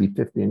which there may be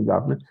 50 in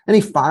government, and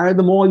he fired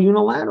them all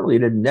unilaterally.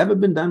 It had never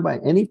been done by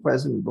any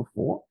president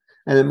before.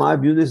 And in my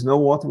view, there's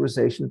no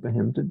authorization for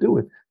him to do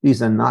it.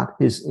 These are not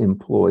his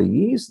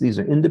employees. These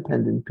are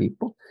independent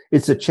people.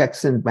 It's a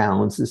checks and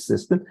balances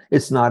system.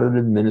 It's not an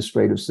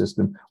administrative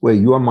system where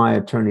you're my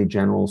attorney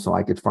general, so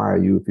I could fire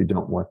you if you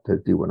don't want to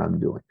do what I'm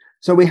doing.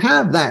 So we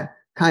have that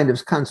kind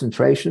of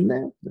concentration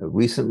there.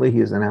 Recently, he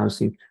has announced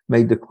he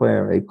may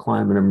declare a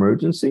climate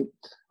emergency.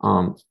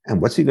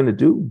 And what's he going to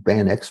do?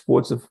 Ban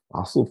exports of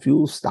fossil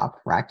fuels,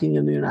 stop fracking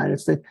in the United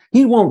States?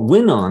 He won't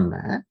win on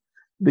that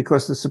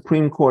because the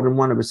Supreme Court, in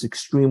one of its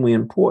extremely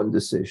important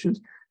decisions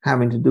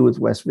having to do with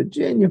West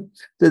Virginia,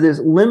 that there's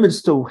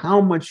limits to how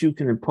much you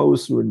can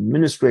impose through an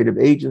administrative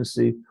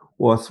agency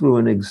or through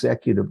an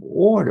executive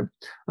order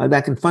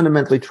that can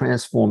fundamentally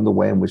transform the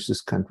way in which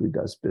this country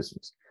does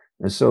business.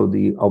 And so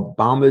the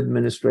Obama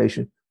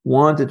administration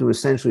wanted to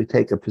essentially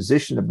take a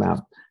position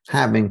about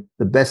having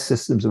the best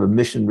systems of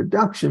emission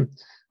reduction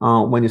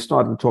when you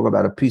start to talk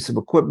about a piece of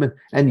equipment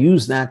and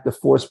use that to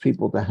force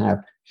people to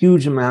have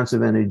huge amounts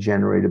of energy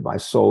generated by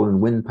solar and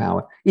wind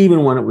power,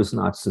 even when it was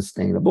not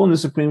sustainable. And the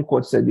Supreme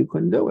Court said you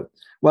couldn't do it.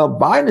 Well,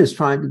 Biden is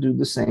trying to do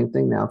the same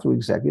thing now through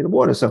executive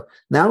order. So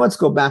now let's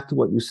go back to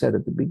what you said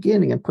at the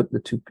beginning and put the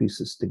two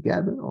pieces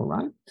together, all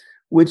right?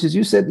 Which is,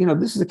 you said,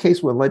 this is a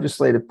case where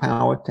legislative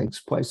power takes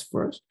place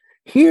first.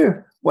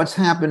 Here, what's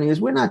happening is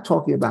we're not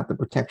talking about the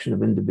protection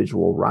of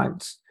individual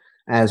rights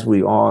as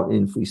we are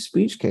in free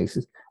speech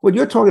cases. What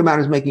you're talking about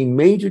is making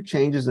major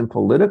changes in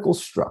political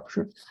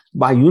structure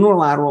by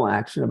unilateral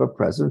action of a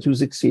president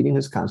who's exceeding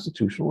his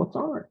constitutional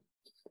authority.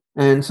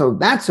 And so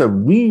that's a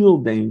real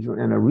danger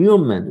and a real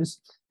menace.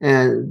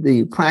 And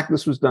the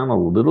practice was done a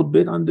little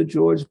bit under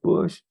George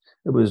Bush.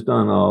 It was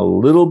done a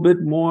little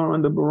bit more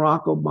under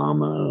Barack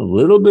Obama, a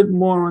little bit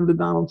more under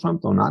Donald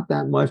Trump, though not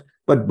that much.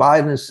 But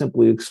Biden has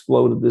simply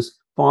exploded this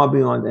far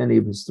beyond any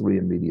of his three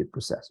immediate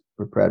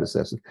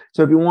predecessors.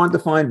 So if you want to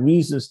find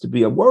reasons to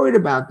be worried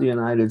about the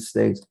United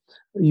States,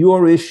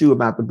 your issue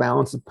about the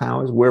balance of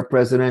powers, we're a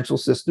presidential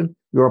system,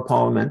 you're a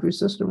parliamentary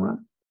system, right?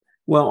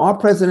 Well, our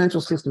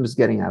presidential system is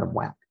getting out of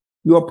whack.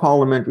 Your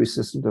parliamentary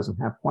system doesn't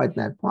have quite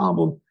that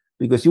problem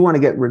because you want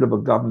to get rid of a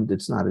government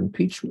that's not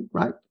impeachment,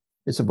 right?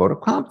 It's a vote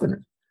of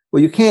confidence.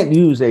 Well, you can't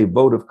use a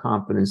vote of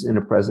confidence in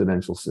a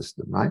presidential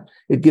system, right?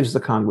 It gives the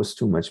Congress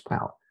too much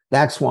power.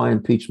 That's why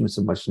impeachment's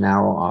a much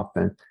narrower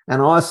offense.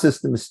 And our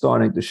system is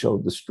starting to show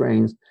the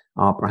strains.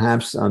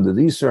 Perhaps under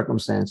these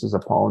circumstances, a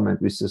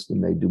parliamentary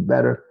system may do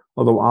better,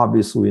 although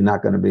obviously we're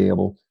not going to be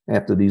able,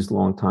 after these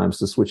long times,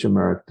 to switch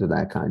America to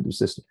that kind of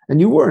system. And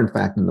you were, in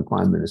fact, in the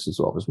prime minister's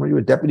office. Were you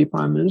a deputy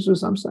prime minister or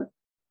something?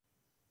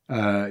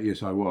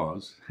 Yes, I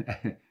was.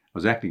 I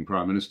was acting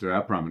prime minister.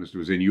 Our prime minister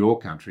was in your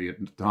country at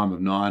the time of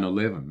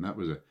 9/11.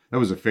 That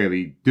was a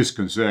fairly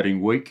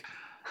disconcerting week.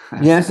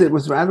 Yes, it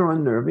was rather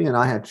unnerving, and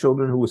I had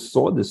children who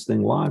saw this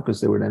thing live because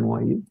they were at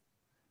NYU.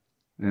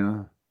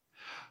 Yeah.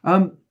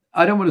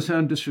 I don't want to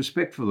sound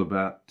disrespectful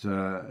about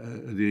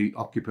the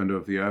occupant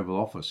of the Oval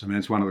Office. I mean,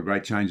 it's one of the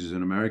great changes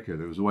in America.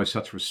 There was always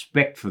such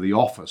respect for the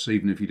office,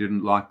 even if you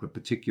didn't like the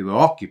particular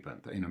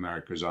occupant in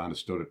America, as I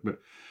understood it. But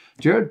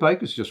Gerard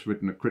Baker's just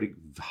written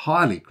a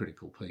highly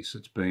critical piece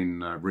that's been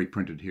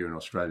reprinted here in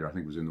Australia. I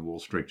think it was in the Wall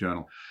Street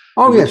Journal.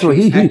 Oh, yes. Well,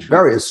 he's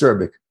very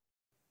acerbic.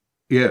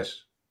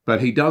 Yes. But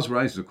he does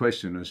raise the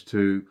question as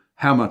to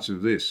how much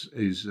of this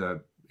is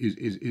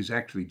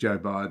actually Joe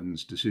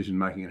Biden's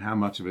decision-making and how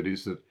much of it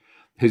is that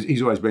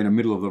he's always been a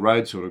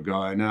middle-of-the-road sort of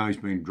guy. Now he's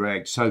been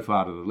dragged so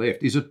far to the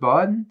left. Is it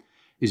Biden?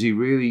 Is he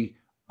really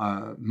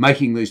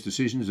making these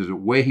decisions? Is it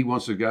where he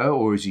wants to go?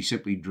 Or is he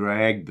simply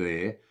dragged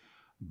there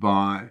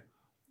by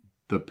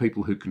the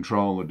people who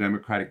control the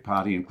Democratic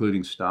Party,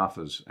 including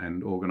staffers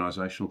and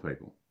organisational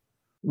people?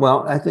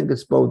 Well, I think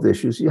it's both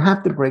issues. You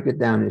have to break it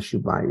down issue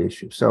by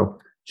issue. So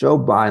Joe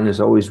Biden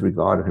has always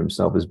regarded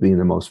himself as being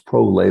the most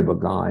pro-labor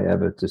guy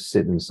ever to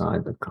sit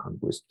inside the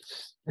Congress.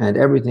 And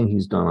everything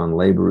he's done on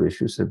labor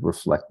issues have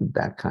reflected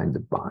that kind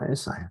of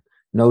bias. I have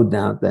no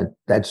doubt that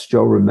that's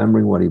Joe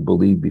remembering what he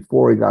believed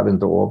before he got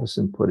into office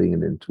and putting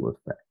it into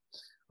effect.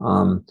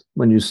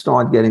 When you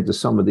start getting to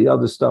some of the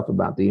other stuff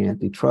about the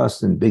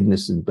antitrust and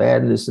bigness and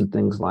badness and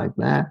things like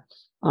that,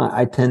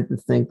 I tend to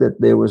think that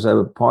there was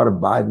a part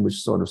of Biden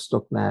which sort of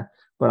stuck that.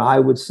 But I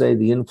would say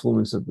the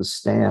influence of the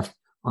staff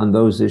on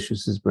those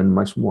issues has been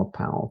much more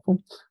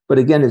powerful. But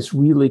again, it's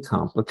really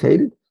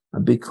complicated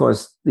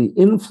because the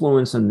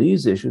influence on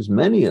these issues,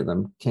 many of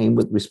them came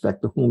with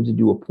respect to whom did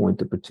you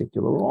appoint a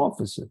particular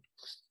officer.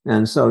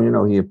 And so,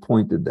 he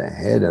appointed the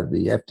head of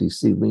the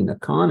FTC, Lena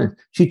Khan, and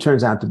she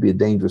turns out to be a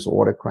dangerous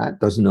autocrat,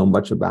 doesn't know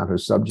much about her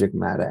subject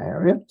matter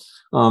area.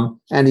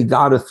 And he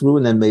got her through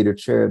and then made her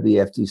chair of the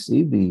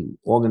FTC. The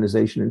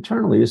organization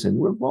internally is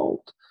in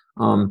revolt.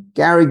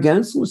 Gary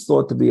Gensler was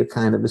thought to be a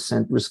kind of a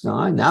centrist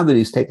guy. Now that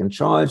he's taken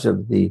charge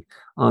of the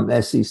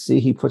SEC,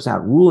 he puts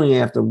out ruling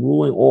after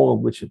ruling, all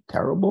of which are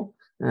terrible.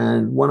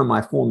 And one of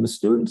my former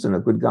students, and a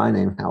good guy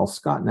named Hal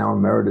Scott, now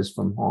emeritus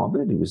from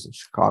Harvard, he was a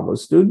Chicago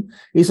student,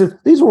 he said,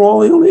 these were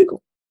all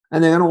illegal.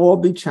 And they're going to all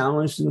be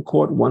challenged in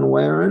court one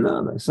way or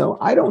another. So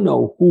I don't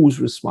know who's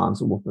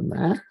responsible for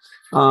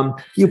that.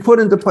 You put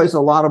into place a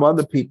lot of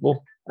other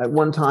people at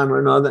one time or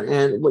another.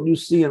 And what you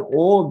see in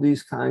all of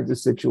these kinds of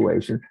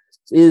situations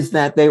is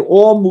that they're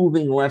all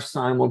moving left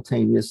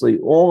simultaneously,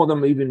 all of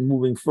them even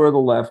moving further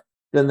left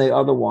than they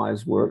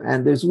otherwise were.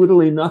 And there's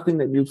literally nothing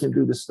that you can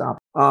do to stop.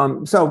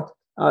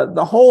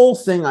 The whole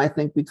thing, I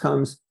think,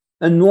 becomes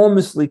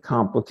enormously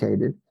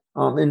complicated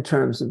in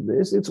terms of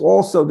this. It's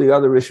also the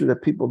other issue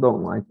that people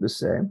don't like to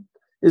say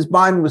is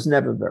Biden was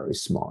never very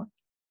smart.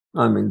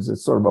 I mean,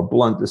 it's sort of a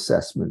blunt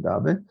assessment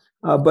of it,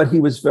 but he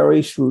was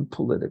very shrewd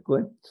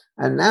politically.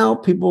 And now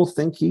people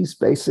think he's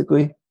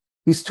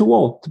too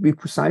old. To be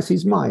precise,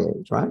 he's my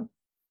age, right?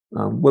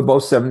 We're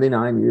both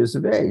 79 years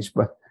of age,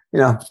 but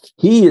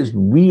he has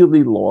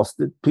really lost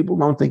it. People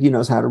don't think he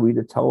knows how to read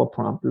a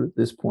teleprompter at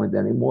this point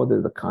anymore. There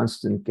are the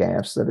constant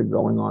gaffes that are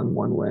going on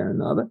one way or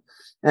another.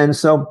 And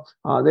so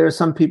there are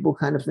some people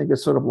kind of think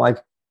it's sort of like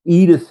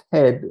Edith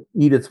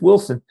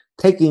Wilson,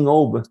 taking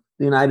over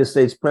the United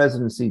States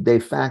presidency de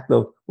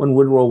facto when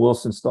Woodrow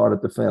Wilson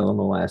started to fail in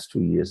the last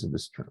 2 years of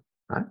his term,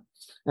 right?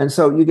 And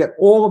so you get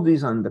all of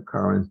these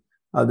undercurrents.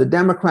 The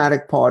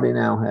Democratic Party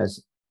now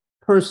has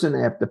person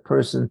after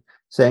person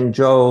saying,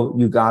 Joe,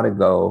 you got to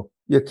go.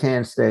 You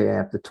can't stay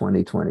after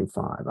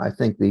 2025. I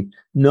think the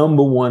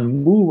number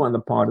one move on the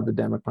part of the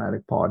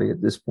Democratic Party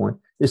at this point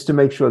is to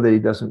make sure that he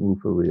doesn't move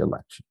for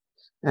re-election.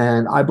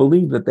 And I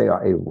believe that they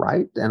are a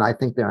right, and I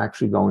think they're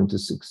actually going to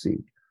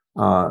succeed.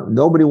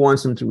 Nobody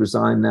wants him to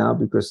resign now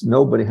because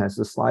nobody has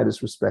the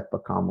slightest respect for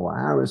Kamala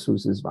Harris,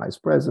 who's his vice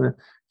president.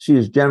 She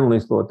is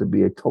generally thought to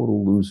be a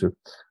total loser.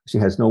 She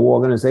has no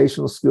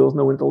organizational skills,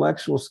 no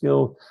intellectual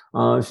skills.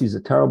 She's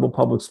a terrible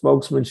public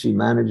spokesman. She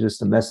manages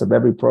to mess up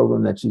every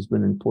program that she's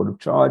been in port of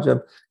charge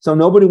of. So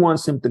nobody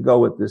wants him to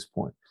go at this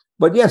point.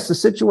 But yes, the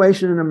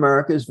situation in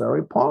America is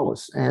very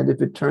porous. And if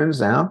it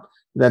turns out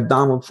that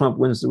Donald Trump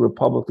wins the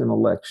Republican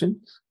election,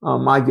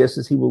 my guess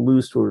is he will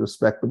lose to a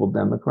respectable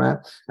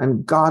Democrat.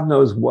 And God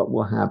knows what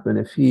will happen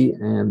if he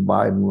and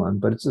Biden run.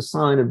 But it's a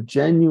sign of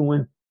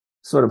genuine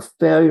sort of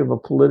failure of a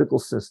political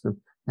system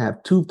to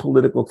have two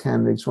political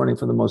candidates running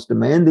for the most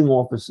demanding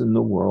office in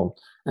the world.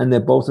 And they're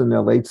both in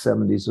their late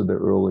 70s or their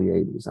early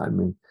 80s. I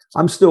mean,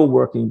 I'm still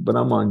working, but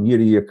I'm on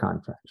year-to-year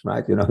contracts,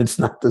 right? It's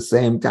not the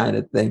same kind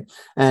of thing.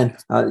 And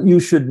you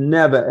should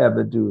never,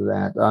 ever do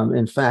that.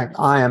 In fact,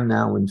 I am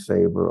now in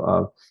favor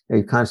of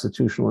a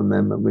constitutional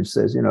amendment which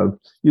says,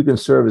 you can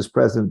serve as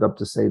president up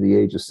to, say, the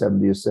age of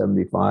 70 or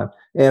 75.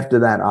 After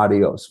that,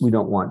 adios. We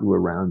don't want you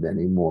around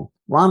anymore.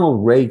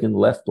 Ronald Reagan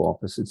left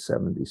office at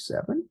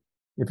 77,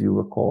 if you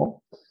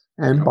recall.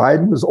 And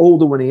Biden was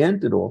older when he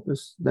entered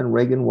office than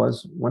Reagan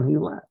was when he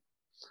left.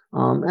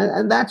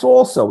 And that's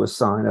also a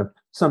sign of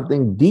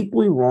something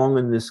deeply wrong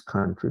in this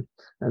country,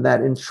 and that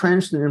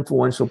entrenched and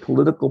influential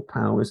political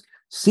powers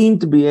seem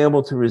to be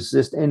able to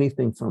resist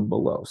anything from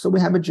below. So we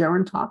have a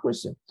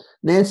gerontocracy.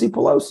 Nancy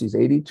Pelosi's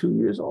 82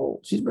 years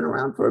old. She's been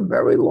around for a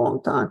very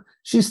long time.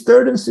 She's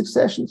third in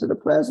succession to the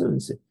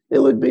presidency. It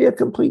would be a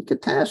complete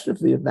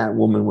catastrophe if that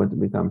woman were to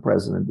become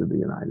president of the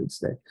United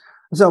States.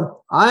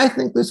 So I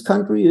think this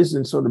country is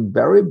in sort of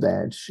very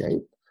bad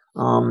shape.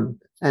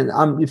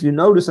 If you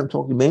notice, I'm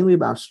talking mainly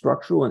about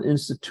structural and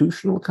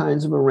institutional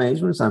kinds of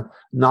arrangements. I'm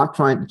not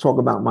trying to talk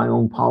about my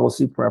own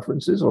policy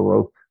preferences,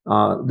 although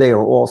they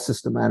are all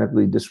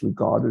systematically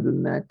disregarded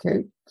in that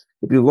case.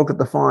 If you look at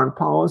the foreign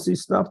policy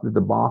stuff, the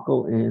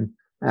debacle in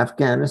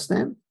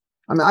Afghanistan,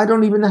 I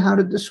don't even know how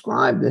to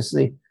describe this.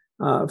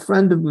 A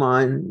friend of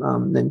mine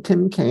named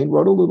Tim Kaine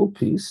wrote a little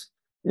piece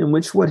in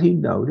which what he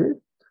noted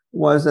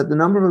was that the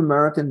number of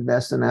American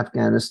deaths in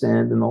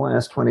Afghanistan in the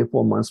last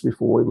 24 months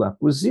before we left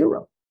was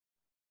 0.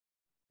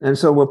 And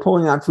so we're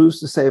pulling out troops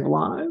to save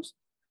lives.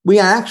 We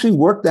actually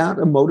worked out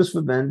a modus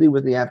vivendi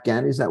with the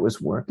Afghanis that was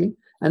working.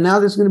 And now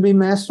there's going to be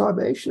mass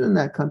starvation in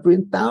that country,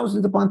 and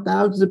thousands upon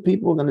thousands of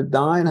people are going to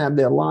die and have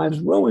their lives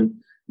ruined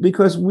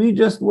because we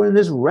just were in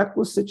this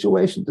reckless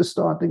situation to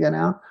start to get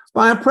out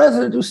by a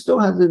president who still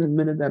hasn't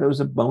admitted that it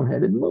was a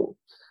boneheaded move.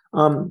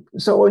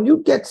 So when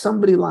you get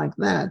somebody like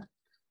that,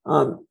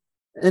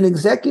 an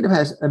executive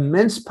has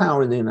immense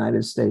power in the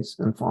United States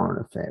and foreign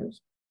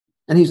affairs,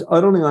 and he's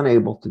utterly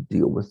unable to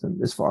deal with them,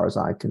 as far as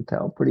I can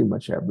tell, pretty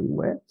much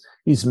everywhere.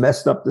 He's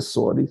messed up the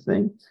Saudi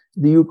thing.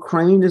 The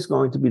Ukraine is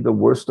going to be the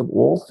worst of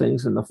all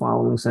things in the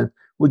following sense.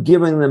 We're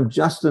giving them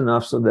just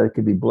enough so that it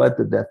can be bled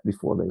to death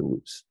before they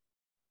lose.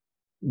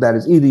 That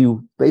is, either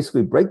you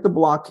basically break the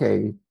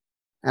blockade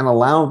and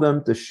allow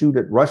them to shoot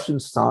at Russian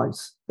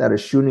sites that are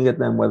shooting at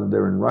them, whether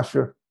they're in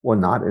Russia or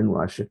not in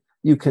Russia.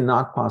 You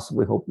cannot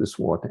possibly hope this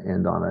war to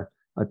end on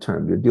a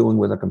term. You're dealing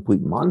with a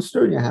complete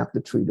monster, and you have to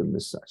treat him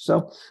as such.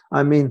 So,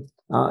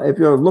 if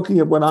you're looking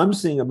at what I'm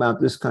seeing about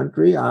this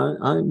country,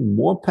 I'm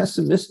more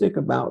pessimistic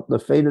about the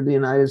fate of the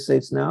United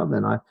States now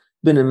than I've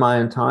been in my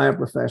entire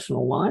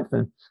professional life.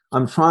 And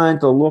I'm trying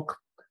to look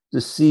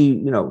to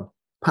see,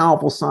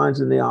 powerful signs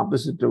in the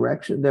opposite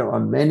direction. There are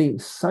many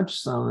such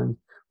signs.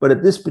 But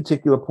at this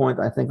particular point,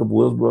 I think of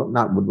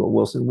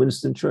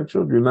Winston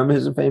Churchill. Do you remember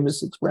his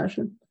famous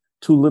expression?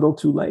 Too little,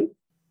 too late?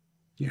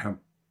 Yeah.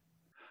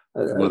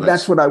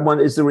 That's what I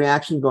want. Is the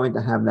reaction going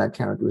to have that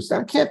characteristic?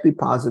 I can't be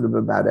positive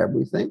about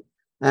everything.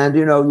 And,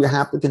 you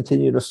have to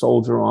continue to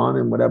soldier on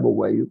in whatever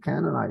way you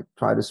can. And I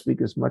try to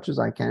speak as much as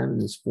I can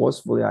and as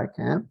forcefully I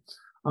can.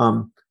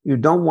 You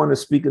don't want to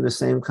speak in the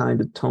same kind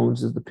of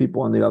tones as the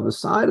people on the other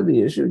side of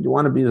the issue. You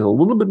want to be a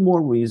little bit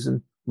more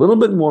reasoned, a little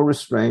bit more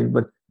restrained,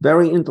 but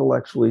very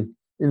intellectually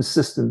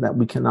insistent that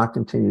we cannot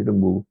continue to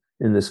move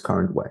in this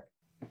current way.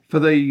 For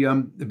the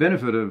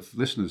benefit of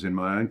listeners in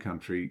my own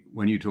country,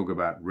 when you talk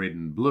about red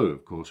and blue,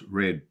 of course,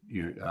 red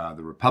are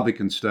the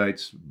Republican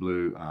states,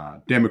 blue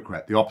are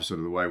Democrat, the opposite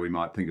of the way we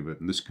might think of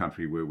it in this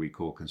country where we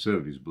call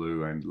Conservatives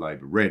blue and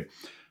Labor red.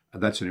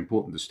 That's an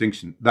important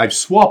distinction. They've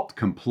swapped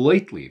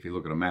completely, if you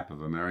look at a map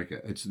of America.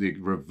 It's the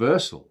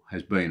reversal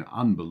has been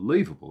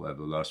unbelievable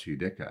over the last few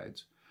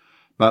decades.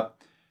 But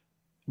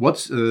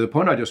what's the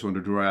point I just want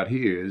to draw out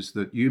here is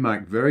that you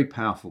make very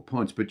powerful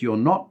points, but you're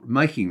not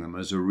making them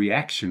as a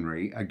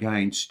reactionary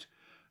against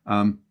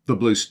the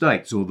blue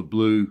states or the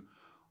blue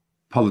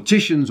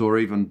politicians or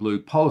even blue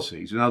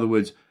policies. In other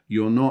words,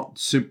 you're not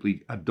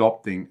simply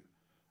adopting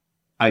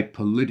a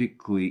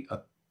politically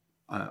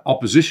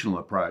oppositional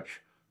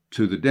approach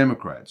to the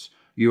Democrats.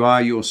 You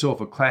are yourself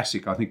a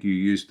classic, I think you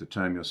used the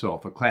term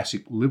yourself, a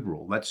classic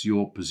liberal. That's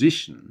your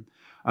position.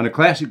 And a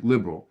classic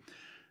liberal,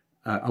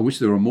 I wish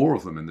there were more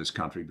of them in this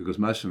country because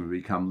most of them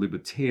have become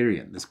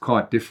libertarian. It's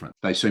quite different.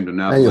 They seem to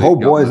now believe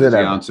government is the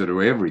answer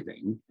to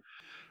everything.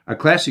 A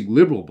classic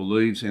liberal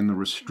believes in the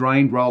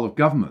restrained role of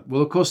government.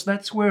 Well, of course,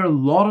 that's where a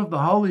lot of the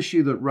whole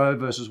issue that Roe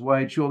versus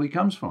Wade surely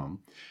comes from.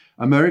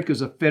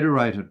 America's a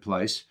federated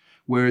place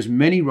where as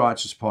many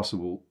rights as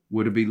possible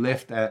were to be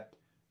left at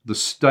the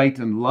state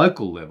and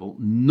local level,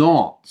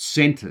 not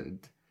centred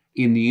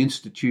in the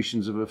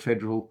institutions of a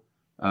federal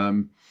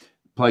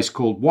place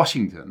called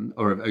Washington,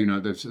 or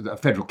there's a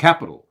federal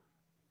capital,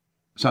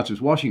 such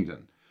as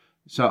Washington.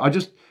 So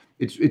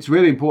it's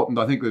really important,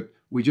 I think, that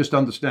we just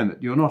understand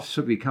that you're not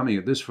simply coming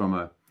at this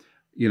from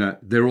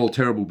they're all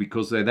terrible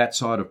because they're that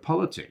side of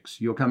politics.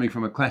 You're coming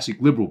from a classic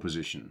liberal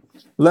position.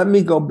 Let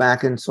me go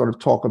back and sort of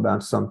talk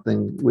about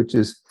something which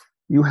is,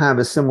 you have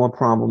a similar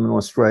problem in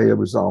Australia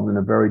resolved in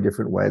a very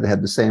different way. They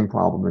had the same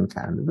problem in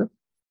Canada.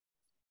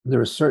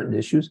 There are certain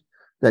issues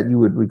that you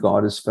would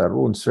regard as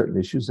federal and certain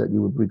issues that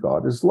you would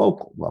regard as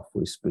local,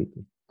 roughly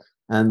speaking.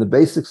 And the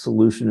basic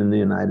solution in the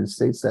United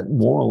States that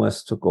more or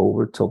less took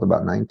over till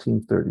about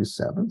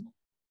 1937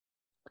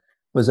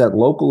 was that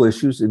local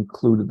issues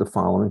included the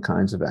following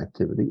kinds of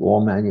activity: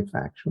 all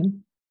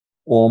manufacturing,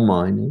 all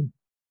mining,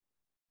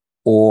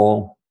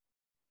 all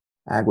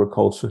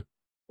agriculture,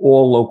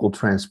 all local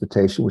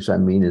transportation, which I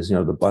mean is,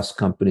 the bus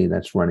company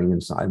that's running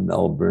inside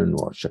Melbourne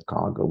or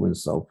Chicago and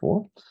so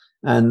forth.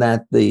 And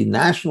that the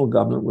national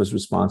government was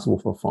responsible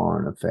for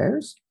foreign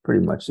affairs,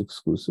 pretty much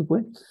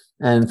exclusively,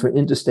 and for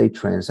interstate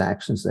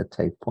transactions that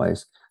take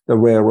place, the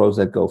railroads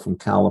that go from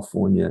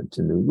California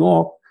to New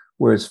York,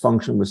 where its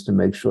function was to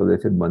make sure they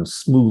could run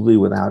smoothly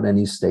without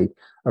any state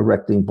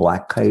erecting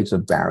blockades or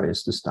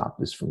barriers to stop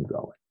this from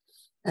going.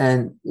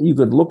 And you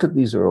could look at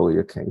these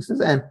earlier cases,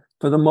 and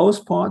for the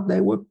most part, they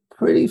were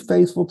pretty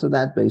faithful to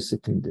that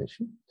basic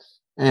condition.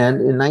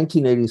 And in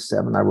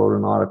 1987, I wrote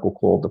an article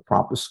called "The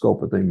Proper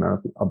Scope of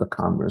the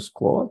Commerce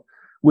Clause,"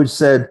 which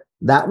said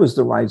that was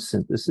the right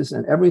synthesis,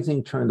 and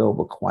everything turned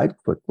over quite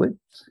quickly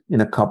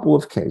in a couple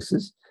of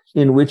cases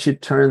in which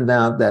it turned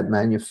out that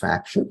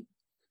manufacture,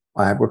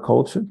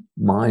 agriculture,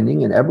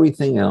 mining, and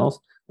everything else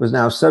was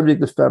now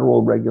subject to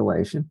federal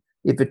regulation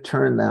if it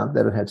turned out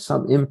that it had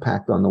some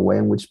impact on the way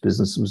in which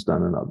business was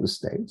done in other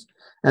states.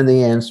 And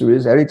the answer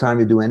is, every time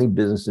you do any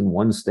business in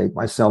one state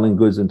by selling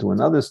goods into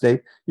another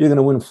state, you're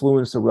going to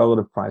influence the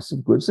relative price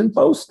of goods in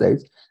both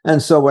states.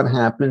 And so what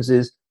happens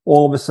is,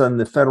 all of a sudden,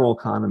 the federal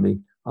economy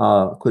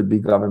could be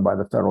governed by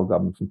the federal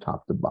government from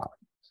top to bottom.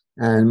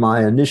 And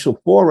my initial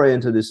foray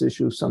into this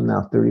issue, some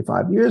now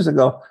 35 years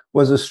ago,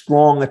 was a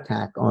strong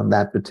attack on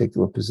that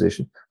particular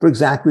position for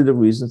exactly the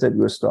reasons that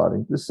you're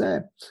starting to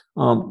say.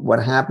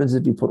 What happens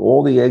if you put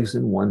all the eggs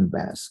in one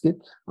basket?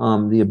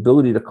 The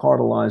ability to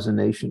cartelize a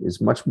nation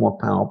is much more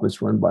powerful.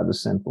 It's run by the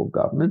central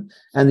government,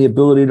 and the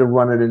ability to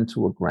run it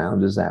into a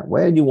ground is that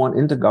way. And you want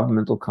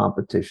intergovernmental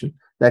competition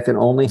that can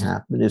only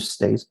happen if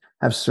states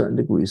have certain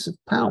degrees of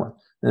power.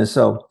 And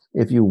so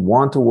if you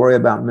want to worry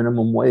about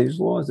minimum wage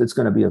laws, it's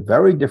going to be a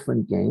very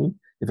different game.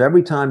 If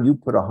every time you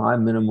put a high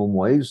minimum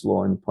wage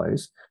law in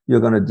place,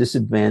 you're going to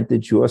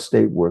disadvantage your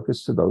state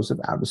workers to those of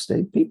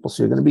out-of-state people.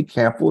 So you're going to be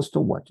careful as to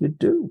what you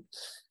do.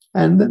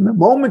 And then the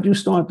moment you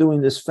start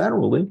doing this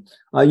federally,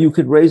 you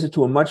could raise it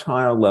to a much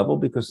higher level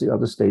because the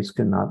other states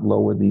cannot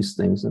lower these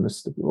things in a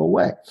similar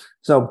way.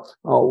 So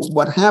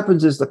what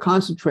happens is the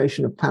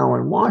concentration of power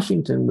in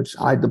Washington, which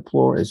I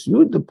deplore as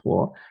you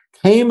deplore,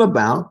 came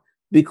about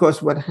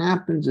because what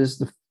happens is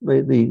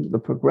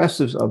the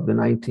progressives of the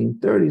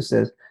 1930s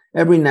says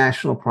every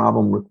national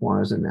problem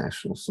requires a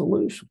national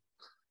solution.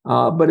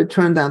 But it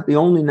turned out the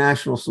only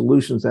national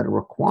solutions that are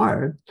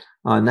required,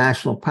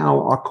 national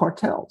power, are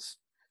cartels.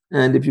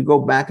 And if you go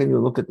back and you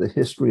look at the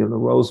history of the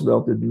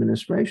Roosevelt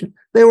administration,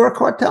 they were a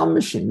cartel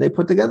machine. They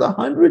put together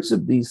hundreds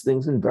of these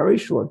things in a very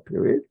short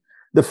period.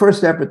 The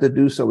first effort to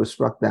do so was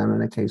struck down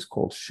in a case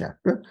called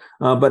Schechter.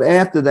 But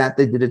after that,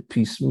 they did it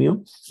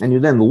piecemeal. And you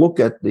then look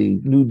at the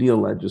New Deal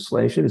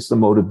legislation. It's the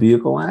Motor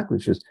Vehicle Act,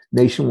 which is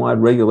nationwide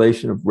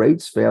regulation of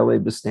rates, Fair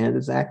Labor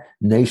Standards Act,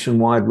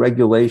 nationwide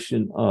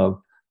regulation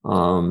of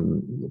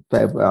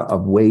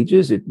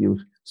wages. If you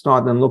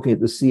start then looking at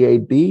the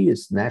CAB,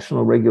 it's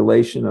national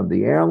regulation of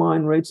the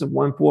airline rates of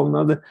one form or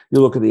another. You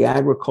look at the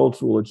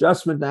Agricultural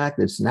Adjustment Act,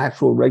 it's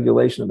natural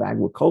regulation of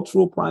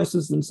agricultural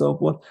prices and so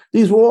forth.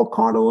 These were all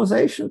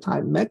cartelization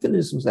type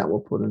mechanisms that were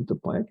put into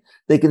play.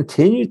 They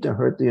continued to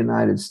hurt the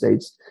United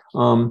States.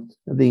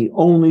 The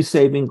only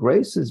saving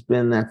grace has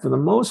been that for the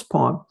most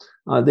part,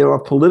 there are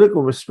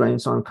political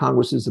restraints on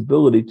Congress's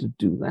ability to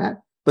do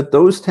that. But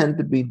those tend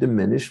to be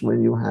diminished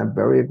when you have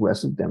very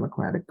aggressive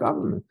democratic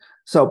government.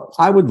 So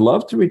I would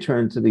love to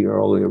return to the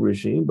earlier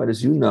regime, but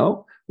as you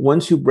know,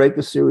 once you break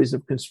a series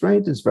of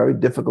constraints, it's very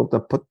difficult to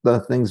put the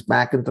things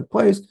back into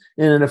place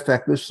in an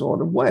effective sort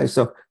of way.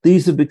 So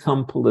these have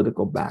become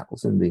political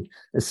battles. And the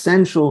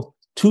essential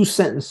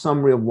two-sentence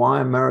summary of why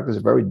America is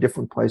a very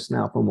different place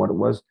now from what it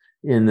was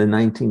in the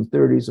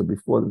 1930s or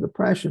before the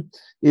Depression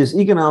is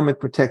economic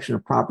protection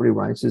of property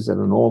rights is at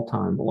an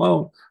all-time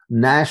low.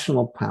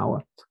 National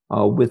power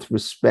with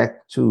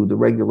respect to the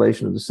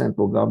regulation of the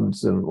central government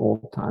is at an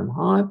all-time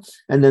high.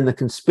 And then the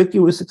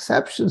conspicuous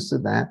exceptions to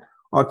that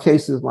are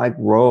cases like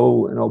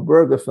Roe and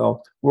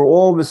Obergefell, where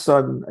all of a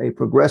sudden a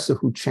progressive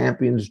who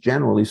champions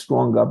generally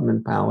strong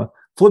government power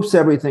flips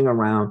everything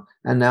around,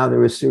 and now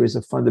there is a series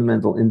of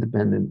fundamental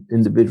independent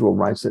individual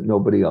rights that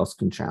nobody else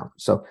can challenge.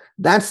 So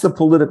that's the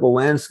political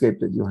landscape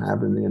that you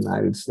have in the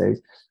United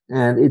States,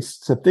 and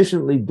it's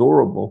sufficiently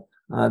durable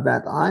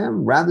that I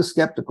am rather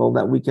skeptical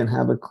that we can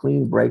have a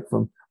clean break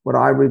from what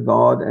I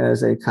regard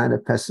as a kind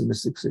of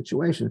pessimistic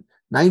situation.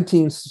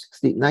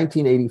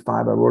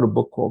 1985, I wrote a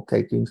book called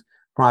Takings,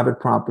 Private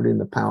Property and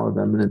the Power of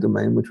Eminent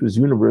Domain, which was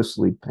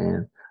universally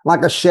panned.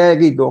 Like a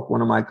shaggy dog,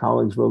 one of my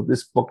colleagues wrote,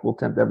 this book will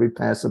tempt every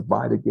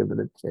passerby to give it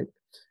a kick,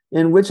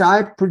 in which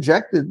I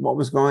projected what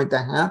was going to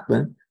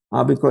happen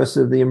because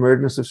of the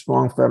emergence of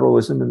strong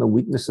federalism and the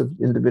weakness of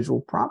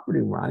individual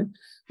property right.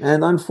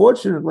 And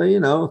unfortunately,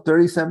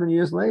 37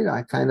 years later,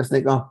 I kind of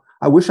think, oh,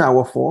 I wish I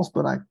were false,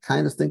 but I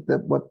kind of think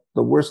that what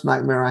the worst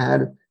nightmare I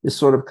had is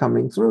sort of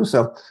coming through.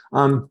 So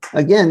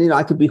again,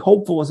 I could be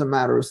hopeful as a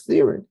matter of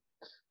theory,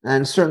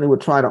 and certainly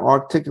would try to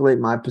articulate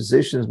my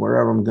positions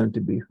wherever I'm going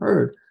to be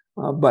heard.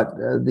 But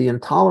the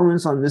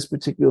intolerance on this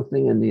particular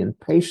thing and the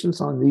impatience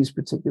on these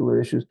particular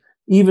issues,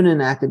 even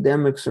in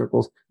academic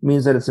circles,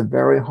 means that it's a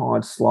very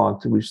hard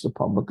slog to reach the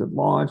public at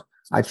large.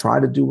 I try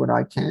to do what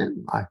I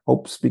can. I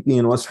hope speaking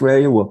in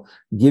Australia will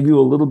give you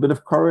a little bit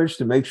of courage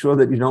to make sure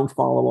that you don't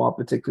follow our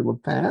particular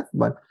path.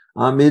 But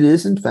it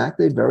is, in fact,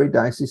 a very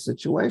dicey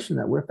situation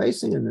that we're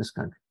facing in this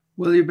country.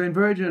 Well, you've been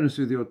very generous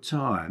with your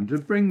time to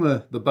bring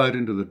the boat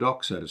into the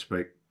dock, so to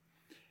speak.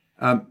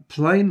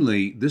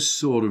 Plainly, this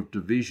sort of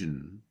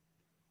division,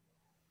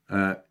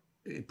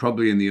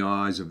 probably in the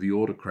eyes of the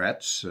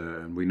autocrats,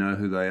 and we know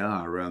who they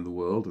are around the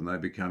world, and they're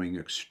becoming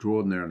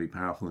extraordinarily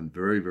powerful and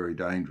very, very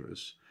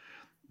dangerous.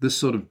 This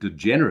sort of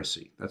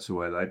degeneracy, that's the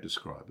way they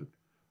describe it,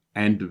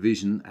 and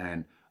division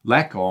and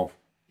lack of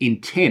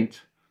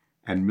intent,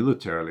 and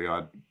militarily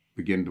I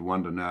begin to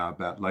wonder now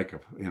about lack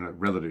of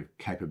relative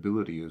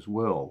capability as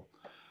well,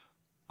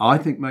 I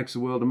think makes the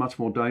world a much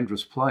more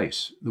dangerous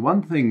place. The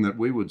one thing that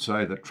we would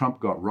say that Trump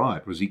got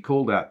right was he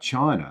called out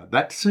China.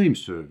 That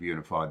seems to have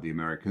unified the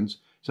Americans.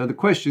 So the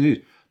question is,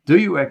 do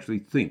you actually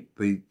think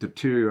the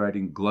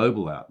deteriorating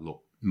global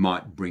outlook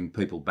might bring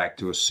people back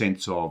to a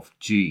sense of,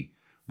 gee,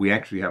 we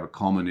actually have a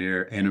common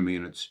enemy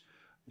and it's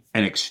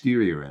an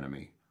exterior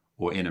enemy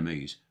or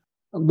enemies?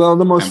 Well,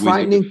 the most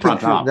frightening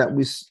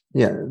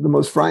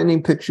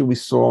picture we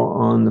saw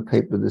on the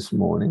paper this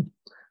morning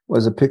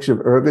was a picture of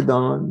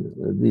Erdogan,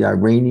 the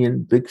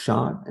Iranian big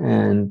shot,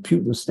 and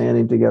Putin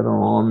standing together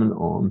arm in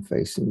arm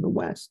facing the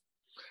West.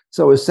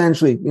 So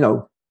essentially,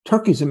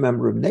 Turkey's a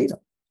member of NATO,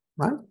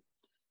 right?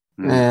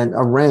 And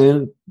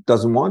Iran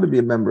doesn't want to be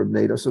a member of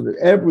NATO, so that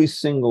every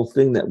single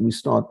thing that we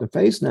start to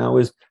face now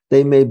is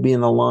they may be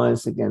in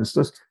alliance against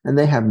us, and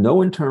they have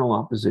no internal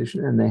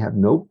opposition, and they have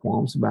no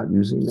qualms about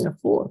using their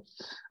force.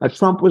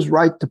 Trump was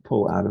right to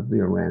pull out of the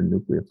Iran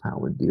nuclear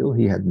power deal.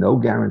 He had no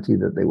guarantee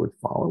that they would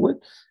follow it,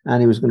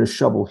 and he was going to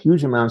shovel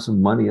huge amounts of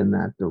money in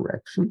that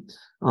direction.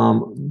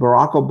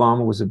 Barack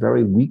Obama was a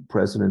very weak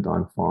president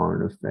on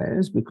foreign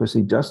affairs because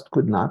he just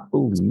could not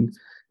believe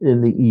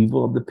in the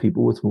evil of the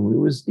people with whom he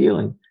was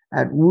dealing.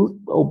 At root,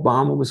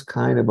 Obama was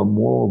kind of a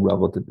moral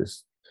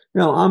relativist.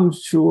 I'm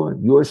sure,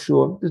 you're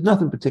sure, there's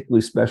nothing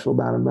particularly special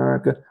about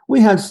America.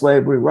 We had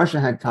slavery, Russia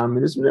had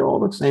communism, they're all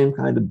the same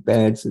kind of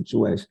bad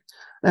situation.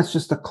 That's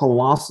just a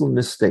colossal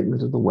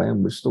misstatement of the way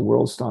in which the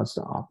world starts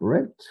to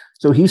operate.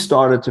 So he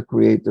started to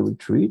create the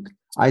retreat.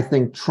 I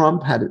think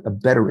Trump had a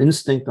better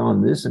instinct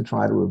on this and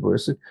tried to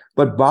reverse it,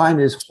 but Biden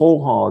is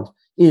whole hog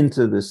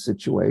into this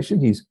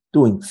situation. He's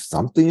doing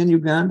something in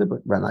Uganda,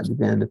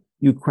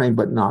 Ukraine,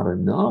 but not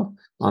enough.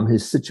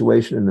 His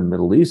situation in the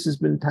Middle East has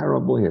been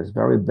terrible. He has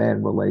very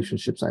bad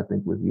relationships, I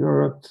think, with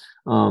Europe.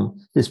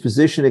 His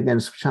position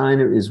against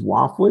China is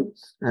waffling.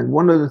 And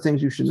one of the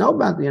things you should know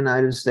about the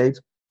United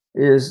States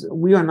is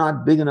we are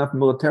not big enough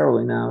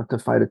militarily now to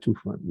fight a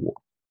two-front war.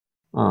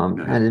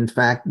 And in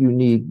fact,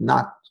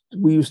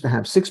 we used to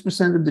have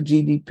 6% of the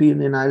GDP in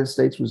the United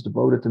States was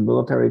devoted to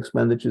military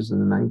expenditures in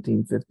the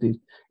 1950s.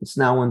 It's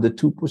now under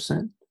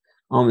 2%.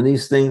 And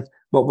these things,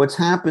 but what's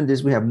happened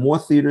is we have more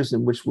theaters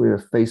in which we're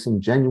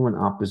facing genuine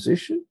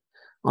opposition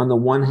on the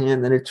one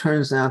hand, and it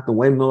turns out the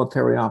way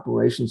military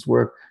operations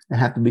work, they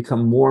have to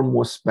become more and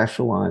more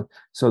specialized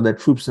so that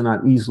troops are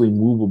not easily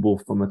movable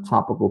from a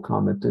tropical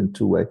climate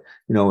into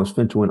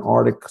an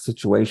Arctic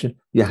situation.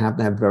 You have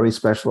to have very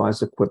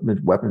specialized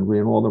equipment, weaponry,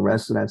 and all the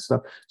rest of that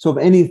stuff. So if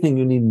anything,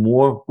 you need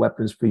more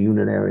weapons per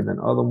unit area than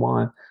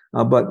otherwise.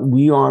 But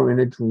we are in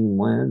a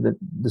dreamland that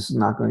this is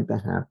not going to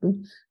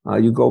happen.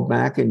 You go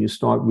back and you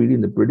start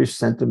reading the British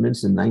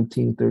sentiments in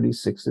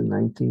 1936 and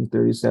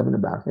 1937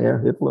 about Herr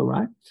Hitler,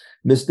 right?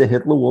 Mr.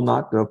 Hitler will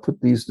not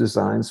put these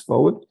designs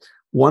forward.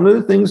 One of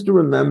the things to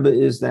remember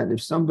is that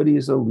if somebody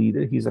is a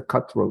leader, he's a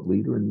cutthroat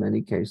leader in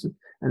many cases,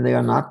 and they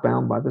are not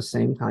bound by the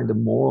same kind of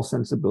moral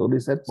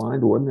sensibilities that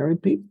bind ordinary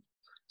people.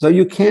 So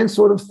you can't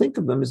sort of think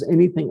of them as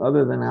anything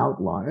other than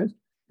outliers.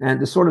 And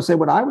to sort of say,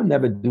 well, I would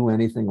never do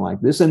anything like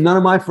this, and none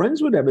of my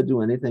friends would ever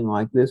do anything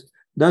like this,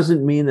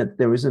 doesn't mean that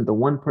there isn't the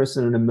one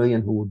person in a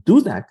million who will do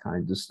that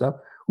kind of stuff,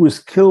 who has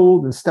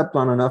killed and stepped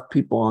on enough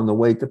people on the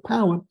way to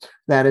power,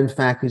 that in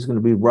fact he's going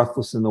to be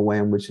ruthless in the way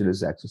in which it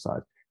is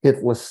exercised.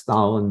 Hitler,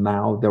 Stalin,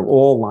 Mao, they're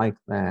all like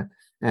that.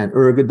 And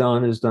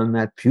Erdogan has done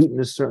that. Putin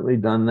has certainly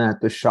done that.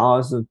 The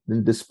Shahs have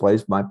been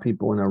displaced by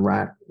people in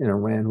Iraq, in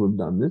Iran who have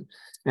done this.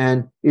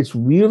 And it's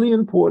really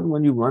important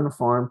when you run a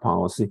foreign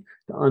policy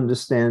to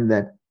understand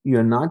that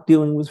you're not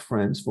dealing with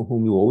friends for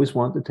whom you always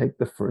want to take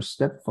the first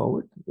step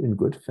forward in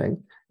good faith.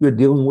 You're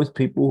dealing with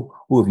people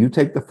who, if you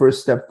take the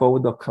first step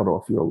forward, they'll cut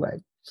off your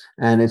leg.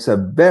 And it's a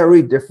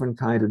very different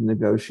kind of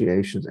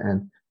negotiations.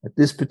 And at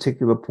this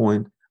particular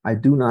point, I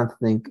do not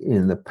think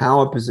in the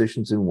power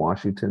positions in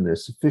Washington,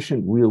 there's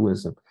sufficient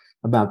realism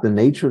about the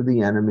nature of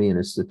the enemy and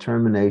its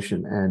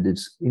determination and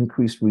its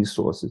increased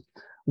resources.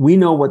 We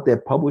know what their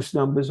published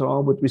numbers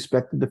are with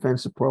respect to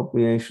defense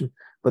appropriation,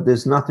 but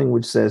there's nothing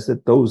which says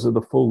that those are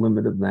the full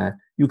limit of that.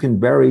 You can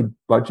bury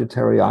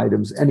budgetary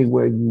items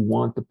anywhere you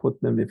want to put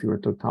them if you're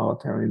a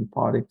totalitarian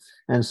party.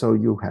 And so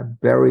you have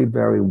very,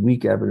 very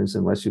weak evidence,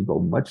 unless you go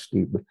much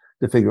deeper,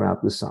 to figure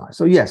out the size.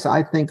 So yes,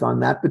 I think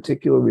on that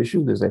particular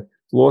issue, there's a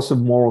loss of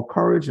moral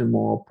courage and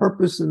moral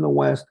purpose in the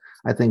West.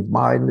 I think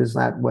Biden is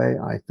that way.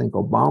 I think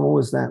Obama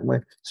was that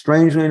way.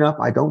 Strangely enough,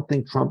 I don't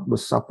think Trump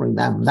was suffering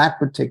that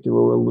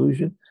particular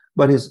illusion,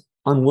 but his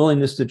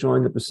unwillingness to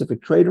join the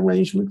Pacific Trade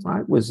Arrangement,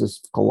 right, was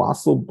this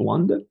colossal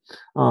blunder,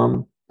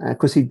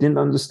 because he didn't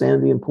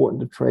understand the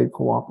importance of trade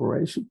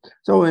cooperation.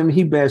 So I mean,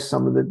 he bears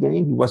some of the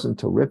gain. He wasn't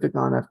terrific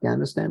on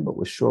Afghanistan, but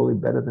was surely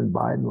better than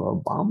Biden or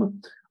Obama.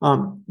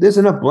 There's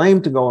enough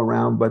blame to go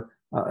around, but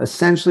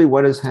essentially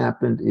what has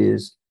happened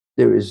is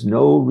there is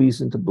no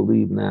reason to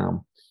believe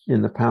now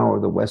in the power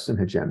of the Western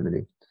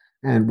hegemony.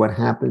 And what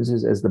happens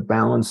is, as the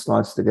balance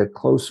starts to get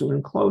closer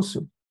and closer,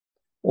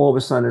 all of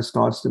a sudden it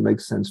starts to make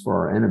sense for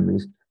our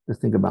enemies to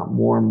think about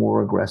more and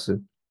more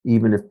aggressive,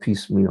 even if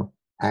piecemeal,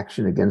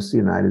 action against the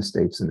United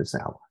States and its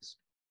allies.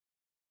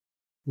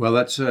 Well,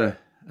 that's a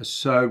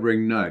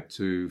sobering note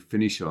to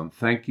finish on.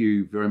 Thank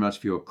you very much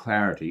for your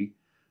clarity.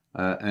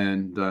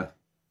 And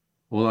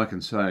all I can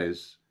say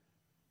is,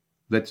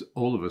 let's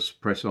all of us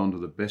press on to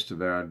the best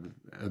of our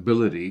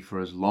ability for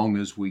as long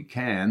as we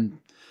can,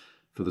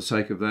 for the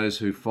sake of those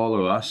who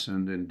follow us,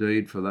 and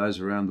indeed for those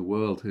around the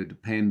world who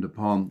depend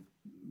upon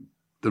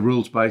the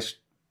rules-based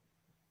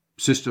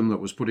system that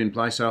was put in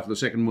place after the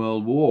Second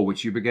World War,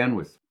 which you began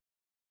with.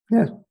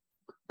 Yes.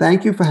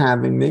 Thank you for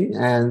having me.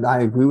 And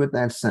I agree with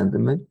that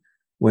sentiment.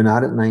 We're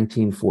not at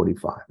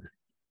 1945.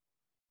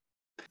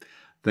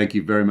 Thank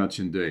you very much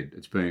indeed.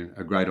 It's been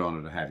a great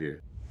honour to have you.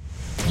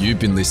 You've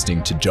been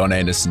listening to John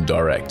Anderson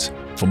Direct.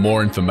 For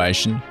more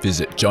information,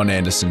 visit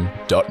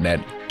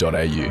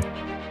johnanderson.net.au.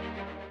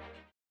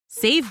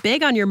 Save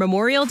big on your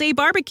Memorial Day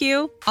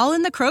barbecue, all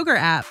in the Kroger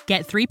app.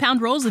 Get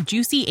 3-pound rolls of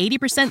juicy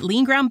 80%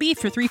 lean ground beef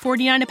for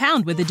 $3.49 a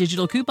pound with a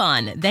digital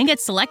coupon. Then get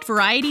select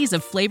varieties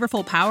of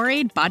flavorful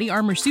Powerade, Body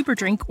Armor Super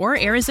Drink, or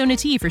Arizona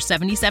tea for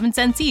 77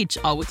 cents each,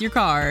 all with your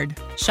card.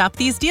 Shop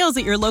these deals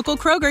at your local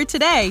Kroger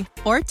today,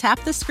 or tap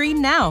the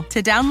screen now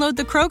to download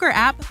the Kroger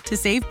app to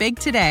save big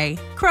today.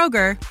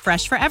 Kroger,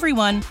 fresh for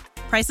everyone.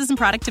 Prices and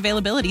product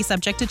availability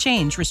subject to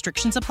change.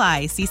 Restrictions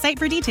apply. See site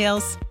for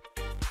details.